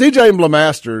 CJ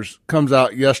LeMasters comes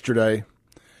out yesterday,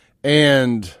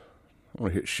 and I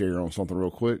want to hit share on something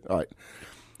real quick. All right.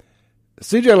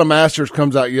 CJ LeMasters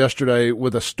comes out yesterday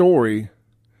with a story,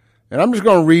 and I'm just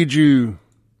going to read you.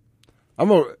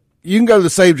 You can go to the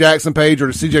Save Jackson page or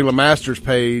the CJ LeMasters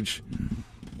page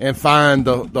and find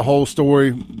the whole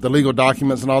story, the legal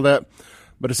documents and all that.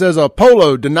 But it says,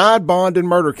 Polo denied bond in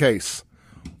murder case.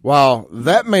 While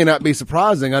that may not be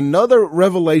surprising, another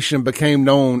revelation became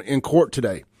known in court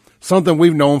today, something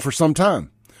we've known for some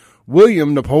time.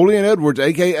 William Napoleon Edwards,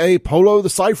 a.k.a. Polo the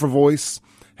Cipher Voice,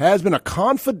 has been a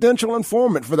confidential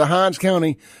informant for the Hinds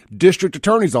County District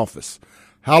Attorney's Office.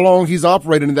 How long he's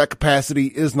operated in that capacity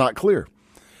is not clear.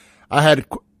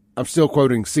 I'm still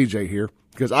quoting CJ here,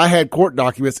 because I had court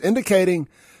documents indicating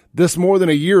this more than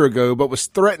a year ago, but was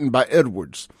threatened by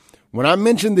Edwards. When I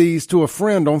mentioned these to a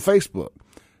friend on Facebook,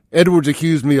 Edwards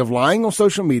accused me of lying on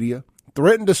social media,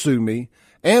 threatened to sue me,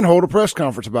 and hold a press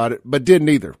conference about it, but did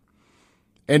neither.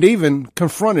 And even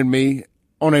confronted me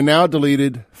on a now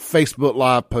deleted Facebook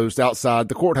Live post outside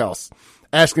the courthouse,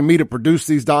 asking me to produce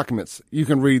these documents. You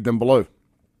can read them below.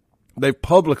 They've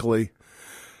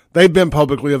been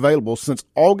publicly available since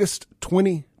August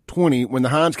 2020, when the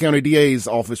Hinds County DA's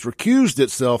office recused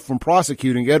itself from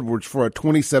prosecuting Edwards for a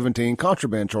 2017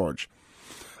 contraband charge.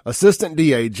 Assistant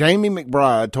DA Jamie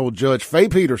McBride told Judge Faye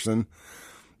Peterson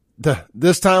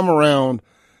this time around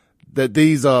that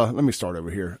these, let me start over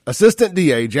here. Assistant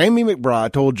DA Jamie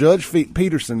McBride told Judge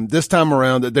Peterson this time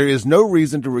around that there is no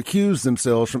reason to recuse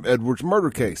themselves from Edwards'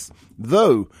 murder case,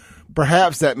 though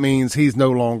perhaps that means he's no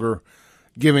longer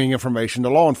giving information to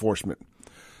law enforcement.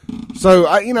 So,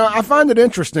 I find it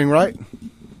interesting, right?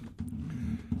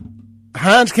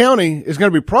 Hinds County is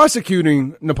going to be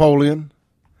prosecuting Napoleon,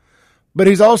 but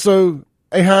he's also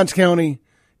a Hinds County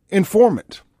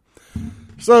informant.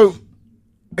 So,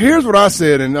 here's what I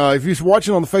said, and if you're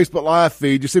watching on the Facebook Live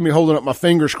feed, you see me holding up my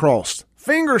fingers crossed.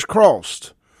 Fingers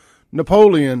crossed.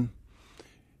 Napoleon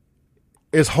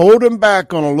is holding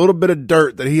back on a little bit of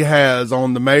dirt that he has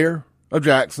on the mayor of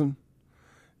Jackson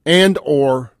and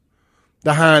or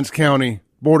the Hinds County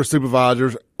Board of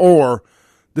Supervisors or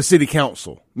the city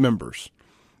council members.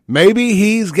 Maybe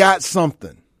he's got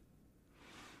something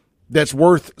that's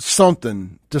worth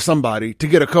something to somebody to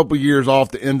get a couple years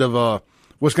off the end of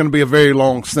what's going to be a very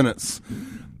long sentence.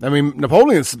 I mean,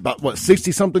 Napoleon's about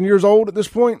 60-something years old at this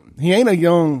point. He ain't a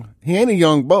young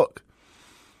buck.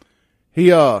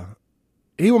 He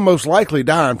will most likely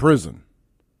die in prison.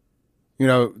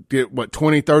 Get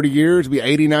 20, 30 years, be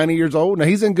 80, 90 years old. Now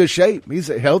he's in good shape. He's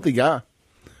a healthy guy.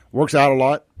 Works out a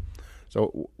lot.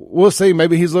 So we'll see.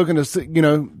 Maybe he's looking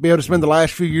to, be able to spend the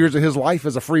last few years of his life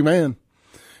as a free man,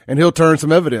 and he'll turn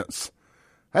some evidence.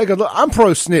 Hey, cause look, I'm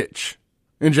pro snitch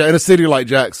in a city like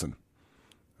Jackson.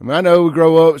 I mean, I know we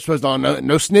grow up, it's supposed to,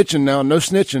 no snitching now, no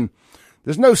snitching.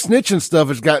 There's no snitching stuff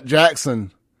that's got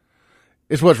Jackson.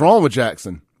 It's what's wrong with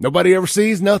Jackson. Nobody ever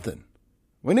sees nothing.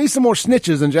 We need some more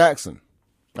snitches in Jackson.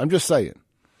 I'm just saying.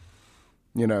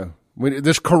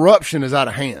 This corruption is out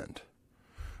of hand.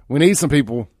 We need some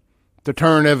people to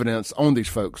turn evidence on these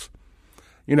folks.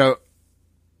 Where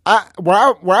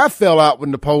I fell out with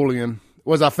Napoleon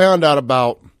was I found out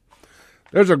about,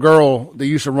 there's a girl that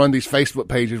used to run these Facebook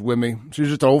pages with me. She's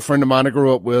just an old friend of mine I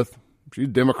grew up with. She's a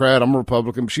Democrat, I'm a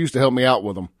Republican, but she used to help me out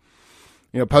with them.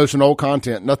 Posting old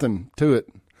content, nothing to it.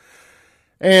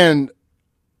 And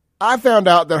I found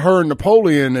out that her and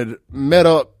Napoleon had met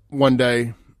up one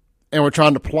day and were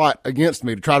trying to plot against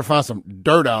me to try to find some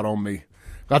dirt out on me.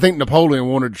 I think Napoleon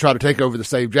wanted to try to take over the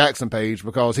Save Jackson page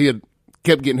because he had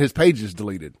kept getting his pages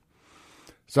deleted.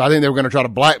 So I think they were going to try to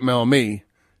blackmail me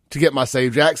to get my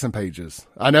Save Jackson pages.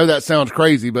 I know that sounds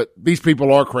crazy, but these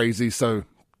people are crazy. So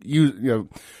you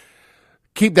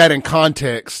keep that in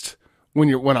context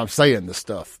when I'm saying this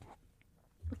stuff.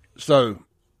 So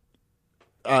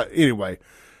anyway,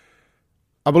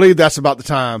 I believe that's about the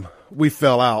time we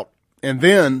fell out. And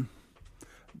then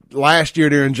last year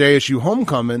during JSU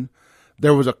homecoming,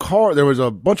 there was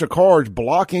a bunch of cars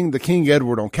blocking the King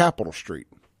Edward on Capitol Street.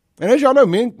 And as y'all know,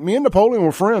 me and Napoleon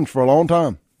were friends for a long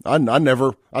time.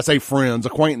 I say friends,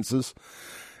 acquaintances.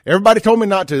 Everybody told me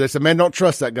not to. They said, man, don't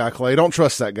trust that guy, Clay. Don't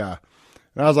trust that guy.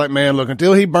 And I was like, man, look,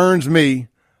 until he burns me,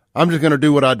 I'm just going to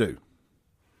do what I do.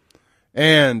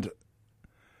 And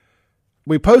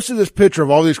we posted this picture of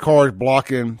all these cars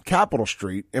blocking Capitol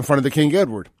Street in front of the King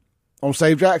Edward on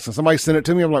Save Jackson. Somebody sent it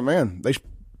to me. I'm like, man,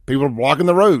 people are blocking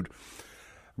the road.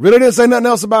 Really didn't say nothing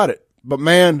else about it. But,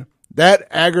 man, that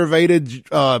aggravated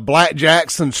Black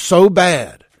Jackson so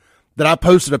bad that I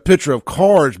posted a picture of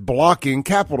cars blocking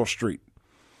Capitol Street.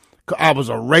 I was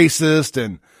a racist,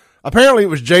 and apparently it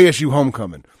was JSU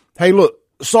homecoming. Hey, look,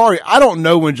 sorry, I don't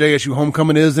know when JSU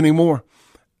homecoming is anymore.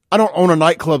 I don't own a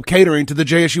nightclub catering to the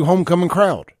JSU homecoming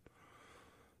crowd.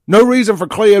 No reason for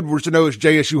Clay Edwards to know it's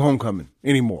JSU homecoming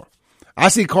anymore. I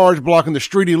see cars blocking the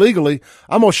street illegally.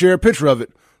 I'm going to share a picture of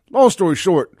it. Long story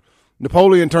short,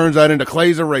 Napoleon turns that into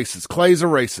Clay's a racist, Clay's a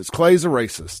racist, Clay's a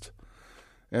racist.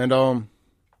 And,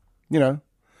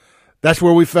 that's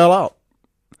where we fell out.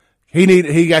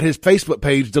 He got his Facebook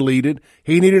page deleted.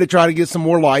 He needed to try to get some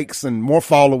more likes and more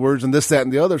followers and this, that,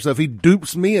 and the other. So if he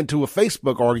dupes me into a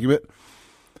Facebook argument,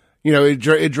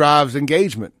 it drives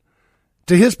engagement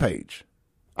to his page.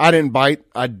 I didn't bite.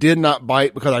 I did not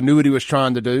bite because I knew what he was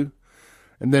trying to do.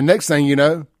 And then next thing you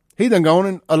know, he done gone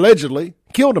and allegedly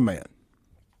killed a man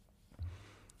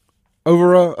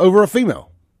over a female.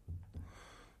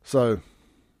 So,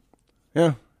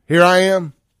 yeah, here I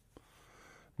am.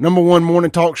 Number one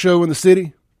morning talk show in the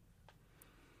city.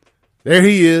 There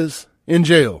he is in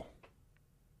jail.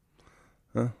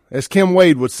 As Kim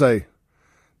Wade would say,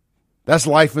 that's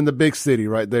life in the big city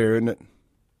right there, isn't it?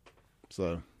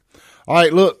 So, all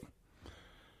right, look,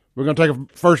 we're going to take a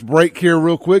first break here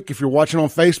real quick. If you're watching on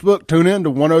Facebook, tune in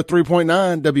to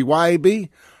 103.9 WYAB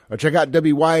or check out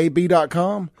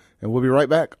WYAB.com, and we'll be right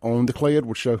back on The Clay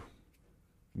Edwards Show.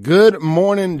 Good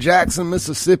morning, Jackson,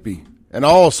 Mississippi, and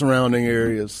all surrounding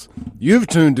areas. You've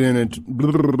tuned in, and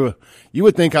you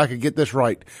would think I could get this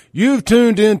right. You've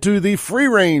tuned into the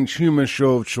free-range human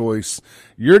show of choice,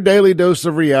 your daily dose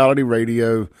of reality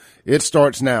radio. It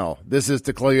starts now. This is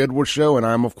the Clay Edwards Show, and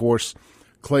I'm, of course,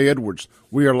 Clay Edwards.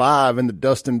 We are live in the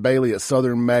Dustin Bailey at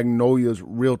Southern Magnolias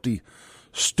Realty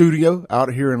Studio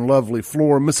out here in lovely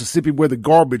Flora, Mississippi, where the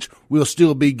garbage will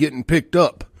still be getting picked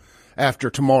up after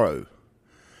tomorrow.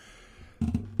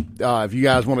 If you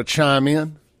guys want to chime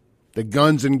in, the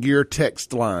Guns and Gear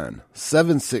text line,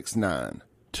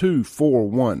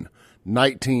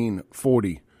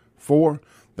 769-241-1944.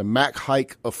 The Mac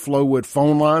Hike of Flowood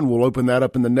phone line, we'll open that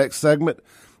up in the next segment,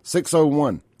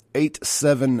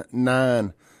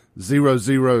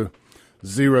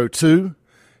 601-879-0002.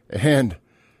 And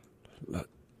look,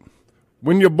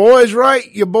 when your boy's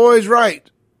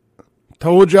right.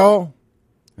 Told y'all,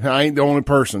 I ain't the only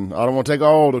person. I don't want to take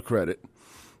all the credit.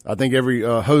 I think every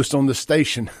host on this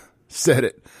station said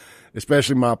it,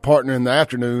 especially my partner in the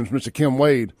afternoons, Mr. Kim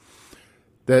Wade,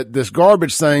 that this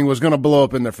garbage thing was going to blow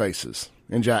up in their faces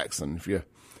in Jackson. If you've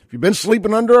been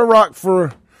sleeping under a rock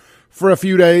for a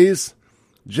few days,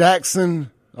 Jackson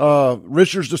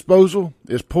Richards Disposal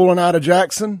is pulling out of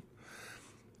Jackson.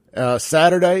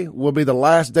 Saturday will be the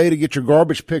last day to get your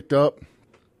garbage picked up.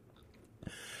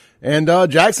 And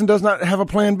Jackson does not have a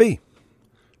plan B.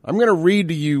 I'm going to read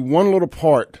to you one little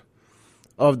part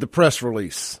of the press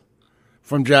release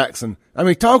from Jackson. I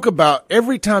mean, talk about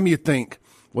every time you think,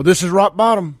 well, this is rock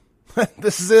bottom.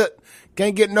 This is it.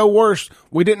 Can't get no worse.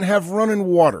 We didn't have running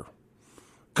water.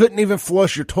 Couldn't even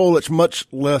flush your toilets, much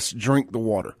less drink the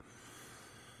water.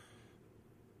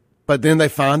 But then they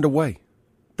find a way.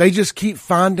 They just keep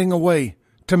finding a way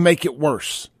to make it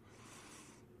worse.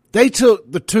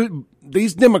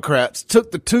 These Democrats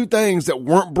took the two things that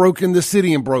weren't broke in the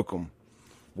city and broke them.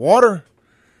 Water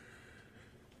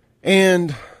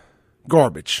and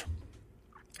garbage.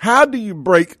 How do you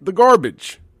break the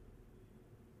garbage?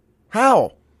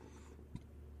 How?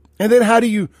 And then how do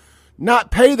you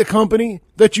not pay the company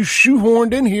that you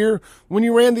shoehorned in here when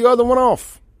you ran the other one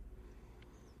off?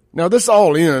 Now, this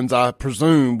all ends, I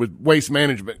presume, with Waste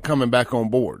Management coming back on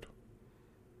board.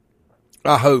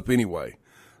 I hope, anyway.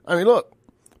 I mean, look,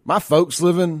 my folks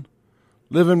live in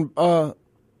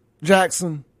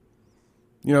Jackson.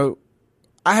 You know,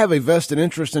 I have a vested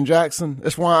interest in Jackson.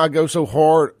 That's why I go so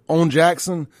hard on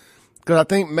Jackson, because I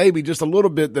think maybe just a little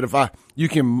bit that you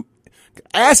can,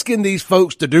 asking these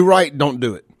folks to do right, don't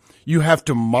do it. You have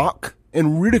to mock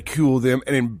and ridicule them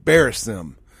and embarrass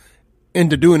them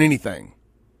into doing anything.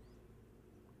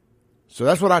 So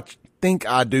that's what I think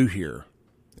I do here.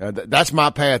 That's my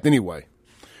path anyway.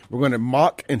 We're going to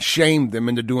mock and shame them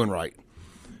into doing right.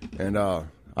 And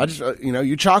I just, you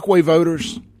Chokwe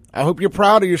voters, I hope you're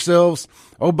proud of yourselves.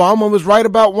 Obama was right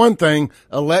about one thing.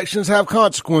 Elections have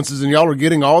consequences, and y'all are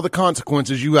getting all the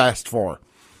consequences you asked for.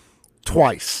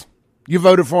 Twice. You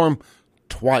voted for him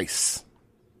twice.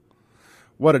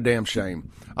 What a damn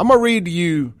shame. I'm going to read to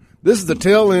you. This is the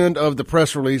tail end of the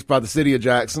press release by the city of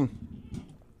Jackson.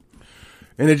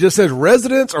 And it just says,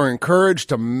 residents are encouraged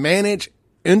to manage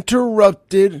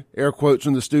interrupted, air quotes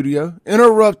from the studio,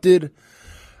 interrupted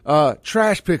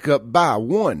trash pickup by,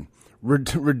 1,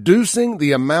 reducing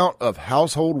the amount of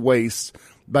household waste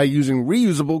by using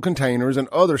reusable containers and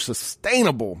other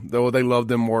sustainable, though they love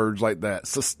them words like that,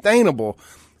 sustainable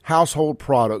household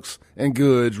products and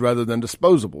goods rather than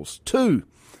disposables. 2,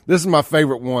 this is my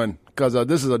favorite one because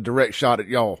this is a direct shot at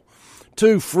y'all.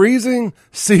 2, freezing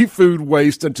seafood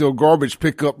waste until garbage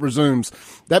pickup resumes.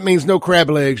 That means no crab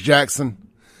legs, Jackson.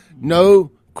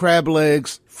 No crab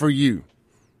legs for you.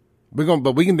 We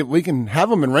can have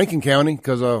them in Rankin County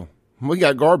because we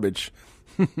got garbage.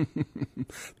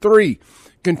 3,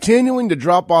 continuing to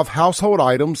drop off household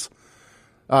items.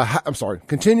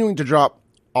 Continuing to drop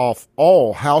off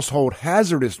all household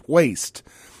hazardous waste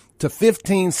to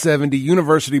 1570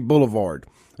 University Boulevard.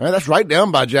 That's right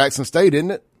down by Jackson State,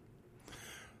 isn't it?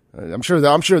 I'm sure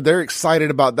they're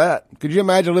excited about that. Could you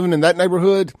imagine living in that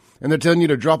neighborhood and they're telling you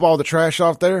to drop all the trash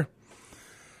off there?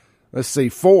 Let's see.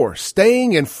 4,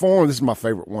 staying informed. This is my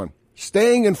favorite one.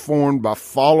 Staying informed by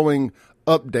following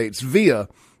updates via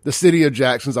the City of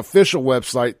Jackson's official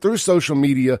website through social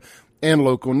media and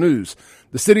local news.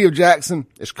 The City of Jackson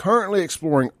is currently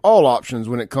exploring all options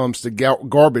when it comes to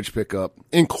garbage pickup,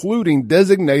 including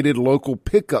designated local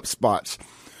pickup spots.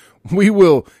 We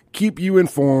will keep you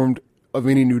informed of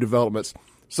any new developments.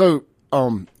 So,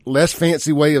 less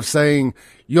fancy way of saying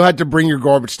you'll have to bring your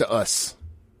garbage to us.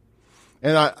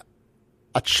 And I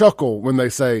chuckle when they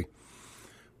say,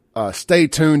 stay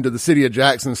tuned to the City of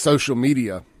Jackson's social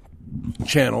media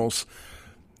channels.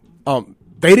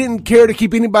 They didn't care to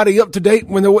keep anybody up to date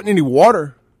when there wasn't any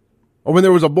water or when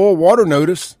there was a boil water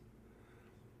notice.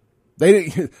 They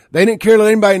didn't care to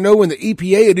let anybody know when the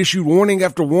EPA had issued warning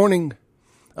after warning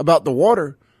about the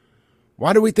water.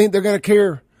 Why do we think they're going to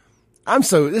care?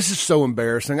 This is so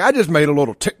embarrassing. I just made a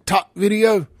little TikTok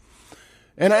video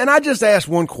and I just asked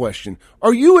one question.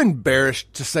 Are you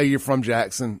embarrassed to say you're from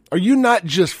Jackson? Are you not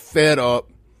just fed up?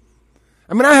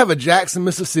 I mean, I have a Jackson,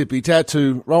 Mississippi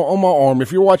tattoo on my arm.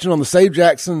 If you're watching on the Save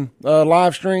Jackson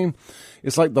live stream,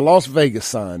 it's like the Las Vegas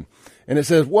sign. And it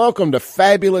says, welcome to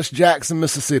fabulous Jackson,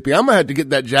 Mississippi. I'm going to have to get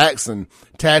that Jackson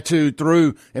tattooed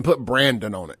through and put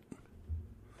Brandon on it.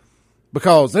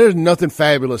 Because there's nothing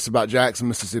fabulous about Jackson,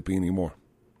 Mississippi anymore.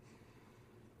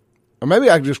 Or maybe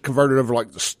I could just convert it over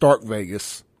like the Stark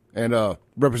Vegas and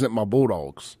represent my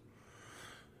Bulldogs.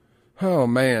 Oh,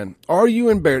 man. Are you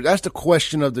embarrassed? That's the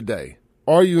question of the day.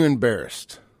 Are you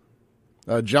embarrassed?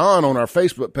 John on our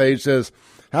Facebook page says,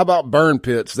 how about burn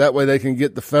pits? That way they can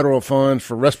get the federal funds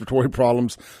for respiratory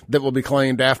problems that will be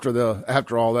claimed after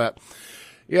all that.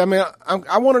 Yeah, I mean,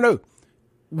 I want to know,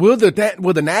 will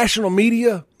the national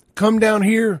media come down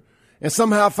here and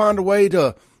somehow find a way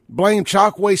to blame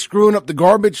Chokwe screwing up the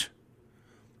garbage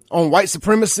on white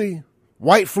supremacy,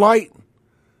 white flight,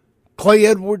 Clay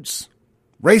Edwards,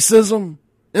 racism,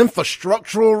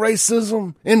 infrastructural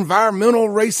racism, environmental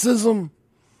racism?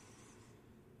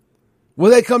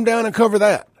 Will they come down and cover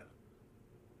that?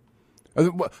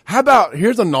 How about,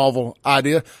 here's a novel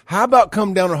idea. How about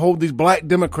come down and hold these black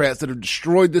Democrats that have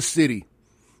destroyed this city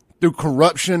through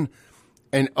corruption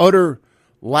and utter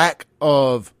lack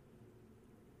of,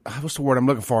 what's the word I'm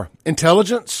looking for?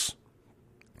 Intelligence.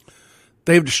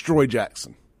 They've destroyed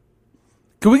Jackson.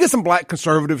 Can we get some black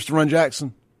conservatives to run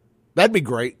Jackson? That'd be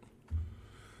great.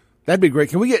 That'd be great.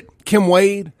 Can we get Kim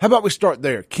Wade? How about we start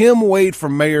there? Kim Wade for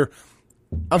mayor.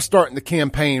 I'm starting the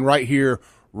campaign right here,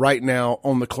 right now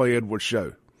on the Clay Edwards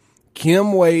Show.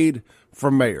 Kim Wade for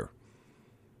mayor.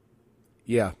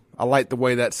 Yeah, I like the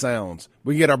way that sounds.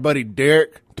 We get our buddy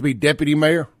Derek to be deputy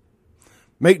mayor.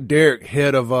 Make Derek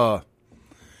head of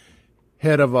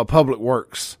public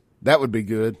works. That would be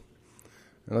good.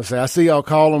 And let's say I see y'all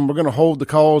calling. We're going to hold the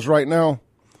calls right now.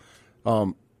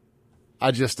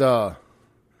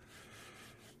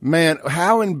 Man,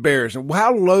 how embarrassing.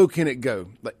 How low can it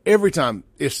go? Like every time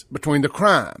it's between the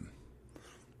crime,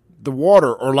 the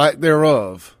water or lack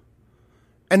thereof,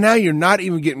 and now you're not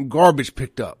even getting garbage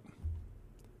picked up.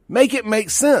 Make it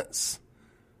make sense.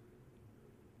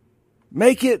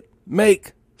 Make it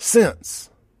make sense.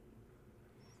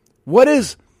 What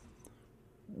is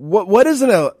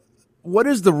the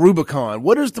Rubicon?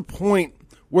 What is the point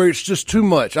where it's just too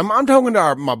much. I'm talking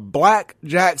to my Black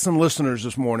Jackson listeners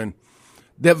this morning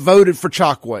that voted for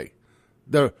Chokwe.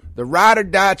 The ride or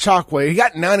die Chokwe. He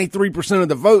got 93% of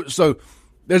the vote, so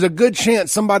there's a good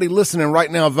chance somebody listening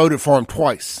right now voted for him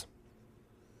twice.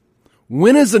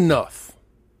 When is enough?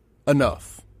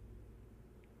 Enough.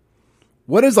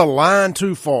 What is a line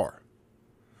too far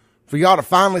for y'all to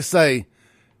finally say,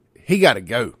 he got to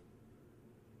go?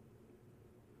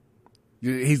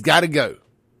 He's got to go.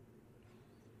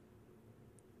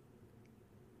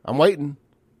 I'm waiting.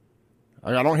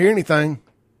 I don't hear anything.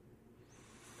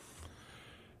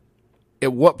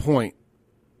 At what point?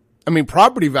 I mean,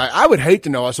 property value. I would hate to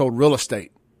know I sold real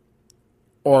estate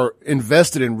or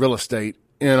invested in real estate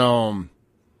in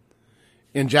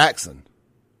Jackson.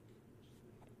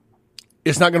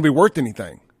 It's not going to be worth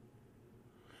anything.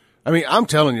 I mean, I'm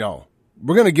telling y'all,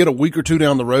 we're going to get a week or two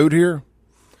down the road here.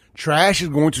 Trash is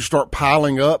going to start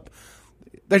piling up.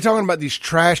 They're talking about these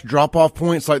trash drop-off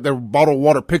points like they're bottled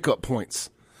water pickup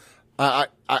points. I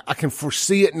can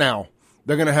foresee it now.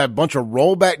 They're going to have a bunch of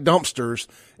rollback dumpsters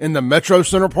in the Metro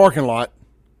Center parking lot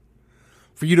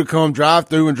for you to come drive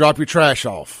through and drop your trash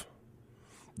off.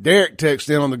 Derek texts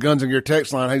in on the Guns and Gear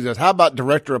text line. He says, how about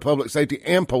Director of Public Safety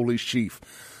and Police Chief?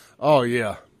 Oh,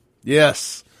 yeah.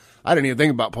 Yes. I didn't even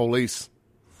think about police.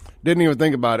 Didn't even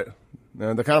think about it.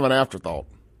 They're kind of an afterthought.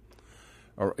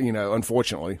 Or,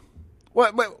 unfortunately.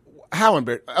 What? How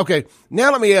embarrassing? Okay,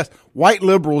 now let me ask, white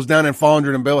liberals down in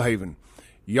Fondren and Belhaven,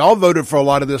 y'all voted for a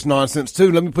lot of this nonsense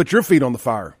too. Let me put your feet on the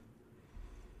fire.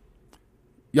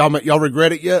 Y'all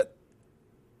regret it yet?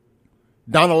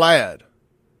 Donna Ladd,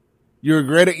 you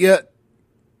regret it yet?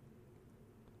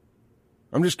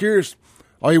 I'm just curious.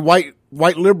 All you white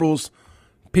liberals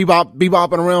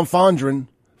bebopping around Fondren,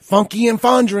 funky in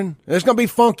Fondren. It's going to be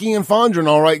funky in Fondren,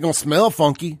 all right. It's going to smell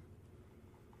funky.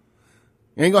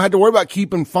 You ain't going to have to worry about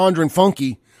keeping Fondren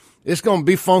funky. It's going to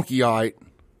be funky, all right.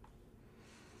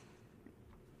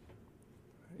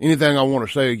 Anything I want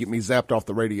to say will get me zapped off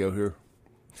the radio here.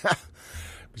 But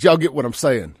y'all get what I'm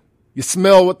saying. You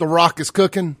smell what the Rock is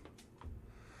cooking?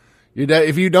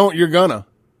 If you don't, you're going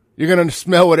to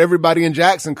smell what everybody in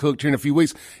Jackson cooked here in a few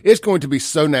weeks. It's going to be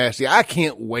so nasty. I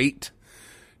can't wait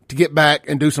to get back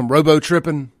and do some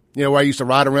robo-tripping, where I used to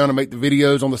ride around and make the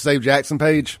videos on the Save Jackson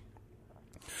page.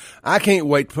 I can't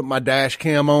wait to put my dash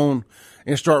cam on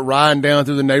and start riding down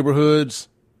through the neighborhoods,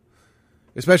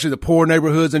 especially the poor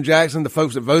neighborhoods in Jackson, the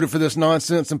folks that voted for this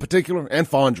nonsense in particular, and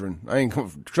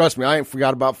Fondren. Trust me, I ain't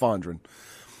forgot about Fondren.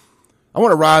 I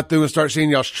want to ride through and start seeing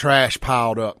y'all's trash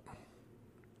piled up,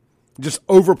 just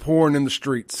overpouring in the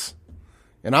streets.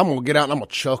 And I'm going to get out and I'm going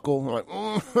to chuckle.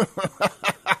 I'm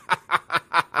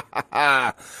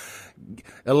like,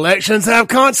 Elections have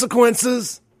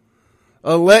consequences.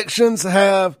 Elections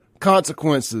have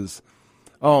consequences.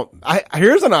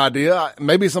 Here's an idea.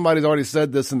 Maybe somebody's already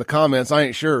said this in the comments. I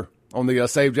ain't sure on the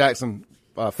Save Jackson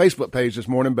Facebook page this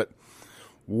morning. But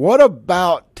what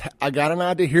about, I got an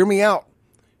idea. Hear me out.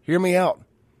 Hear me out.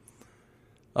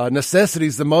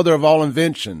 Necessity's the mother of all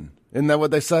invention. Isn't that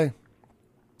what they say?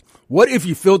 What if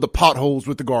you filled the potholes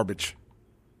with the garbage?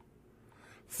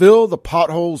 Fill the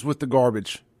potholes with the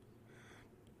garbage.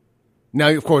 Now,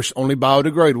 of course, only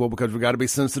biodegradable because we got to be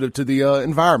sensitive to the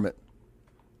environment.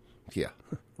 Yeah,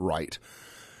 right.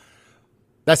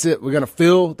 That's it. We're going to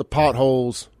fill the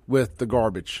potholes with the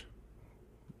garbage.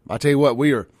 I tell you what,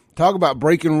 talk about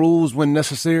breaking rules when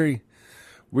necessary.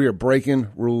 We are breaking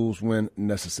rules when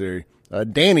necessary.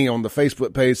 Danny on the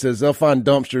Facebook page says they'll find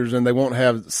dumpsters and they won't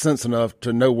have sense enough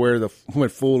to know when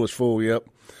full is full. Yep.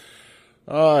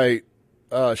 All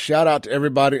right. Shout out to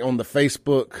everybody on the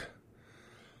Facebook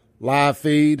live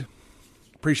feed.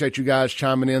 Appreciate you guys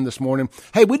chiming in this morning.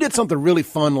 Hey, we did something really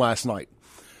fun last night.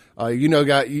 I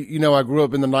grew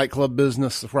up in the nightclub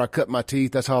business where I cut my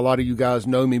teeth. That's how a lot of you guys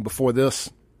know me before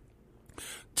this.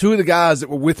 Two of the guys that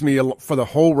were with me for the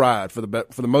whole ride, for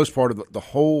the most part of the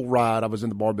whole ride, I was in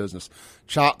the bar business.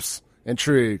 Chops and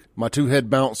Trig, my two head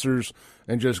bouncers,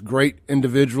 and just great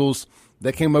individuals.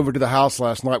 They came over to the house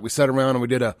last night. We sat around and we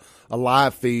did a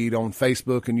live feed on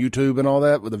Facebook and YouTube and all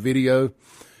that with a video.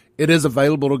 It is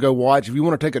available to go watch. If you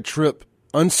want to take a trip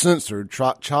uncensored,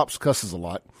 Chops cusses a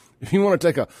lot. If you want to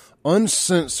take a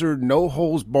uncensored,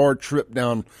 no-holds-barred trip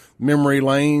down memory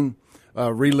lane,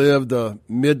 relive the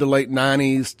mid to late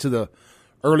 90s to the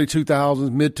early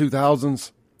 2000s, mid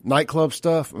 2000s nightclub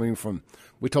stuff. I mean,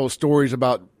 we told stories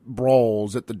about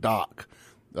brawls at the dock.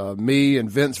 Me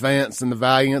and Vince Vance and the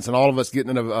Valiants and all of us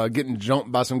getting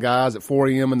jumped by some guys at 4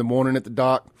 a.m. in the morning at the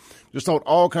dock. Just told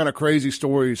all kind of crazy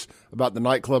stories about the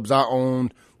nightclubs I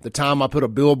owned. The time I put a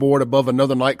billboard above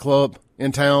another nightclub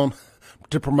in town.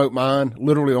 to promote mine,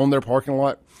 literally on their parking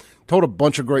lot. Told a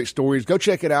bunch of great stories. Go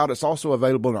check it out. It's also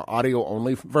available in an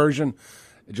audio-only version.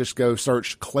 Just go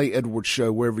search Clay Edwards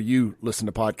Show wherever you listen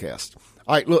to podcasts.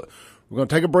 All right, look, we're going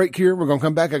to take a break here. We're going to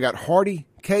come back. I got Hardy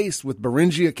Case with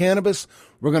Beringia Cannabis.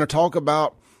 We're going to talk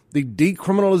about the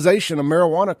decriminalization of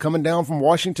marijuana coming down from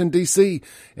Washington, D.C.,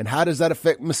 and how does that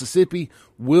affect Mississippi?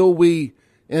 Will we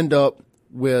end up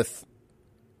with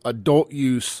adult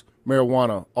use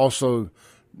marijuana, also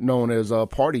known as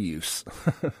party use,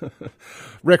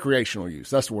 recreational use?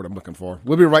 That's the word I'm looking for.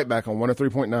 We'll be right back on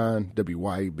 103.9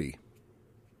 WYAB.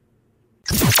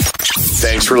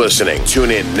 Thanks for listening.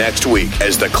 Tune in next week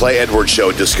as the Clay Edwards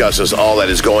Show discusses all that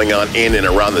is going on in and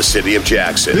around the city of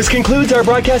Jackson. This concludes our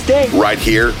broadcast day. Right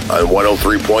here on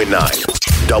 103.9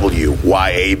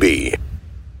 WYAB.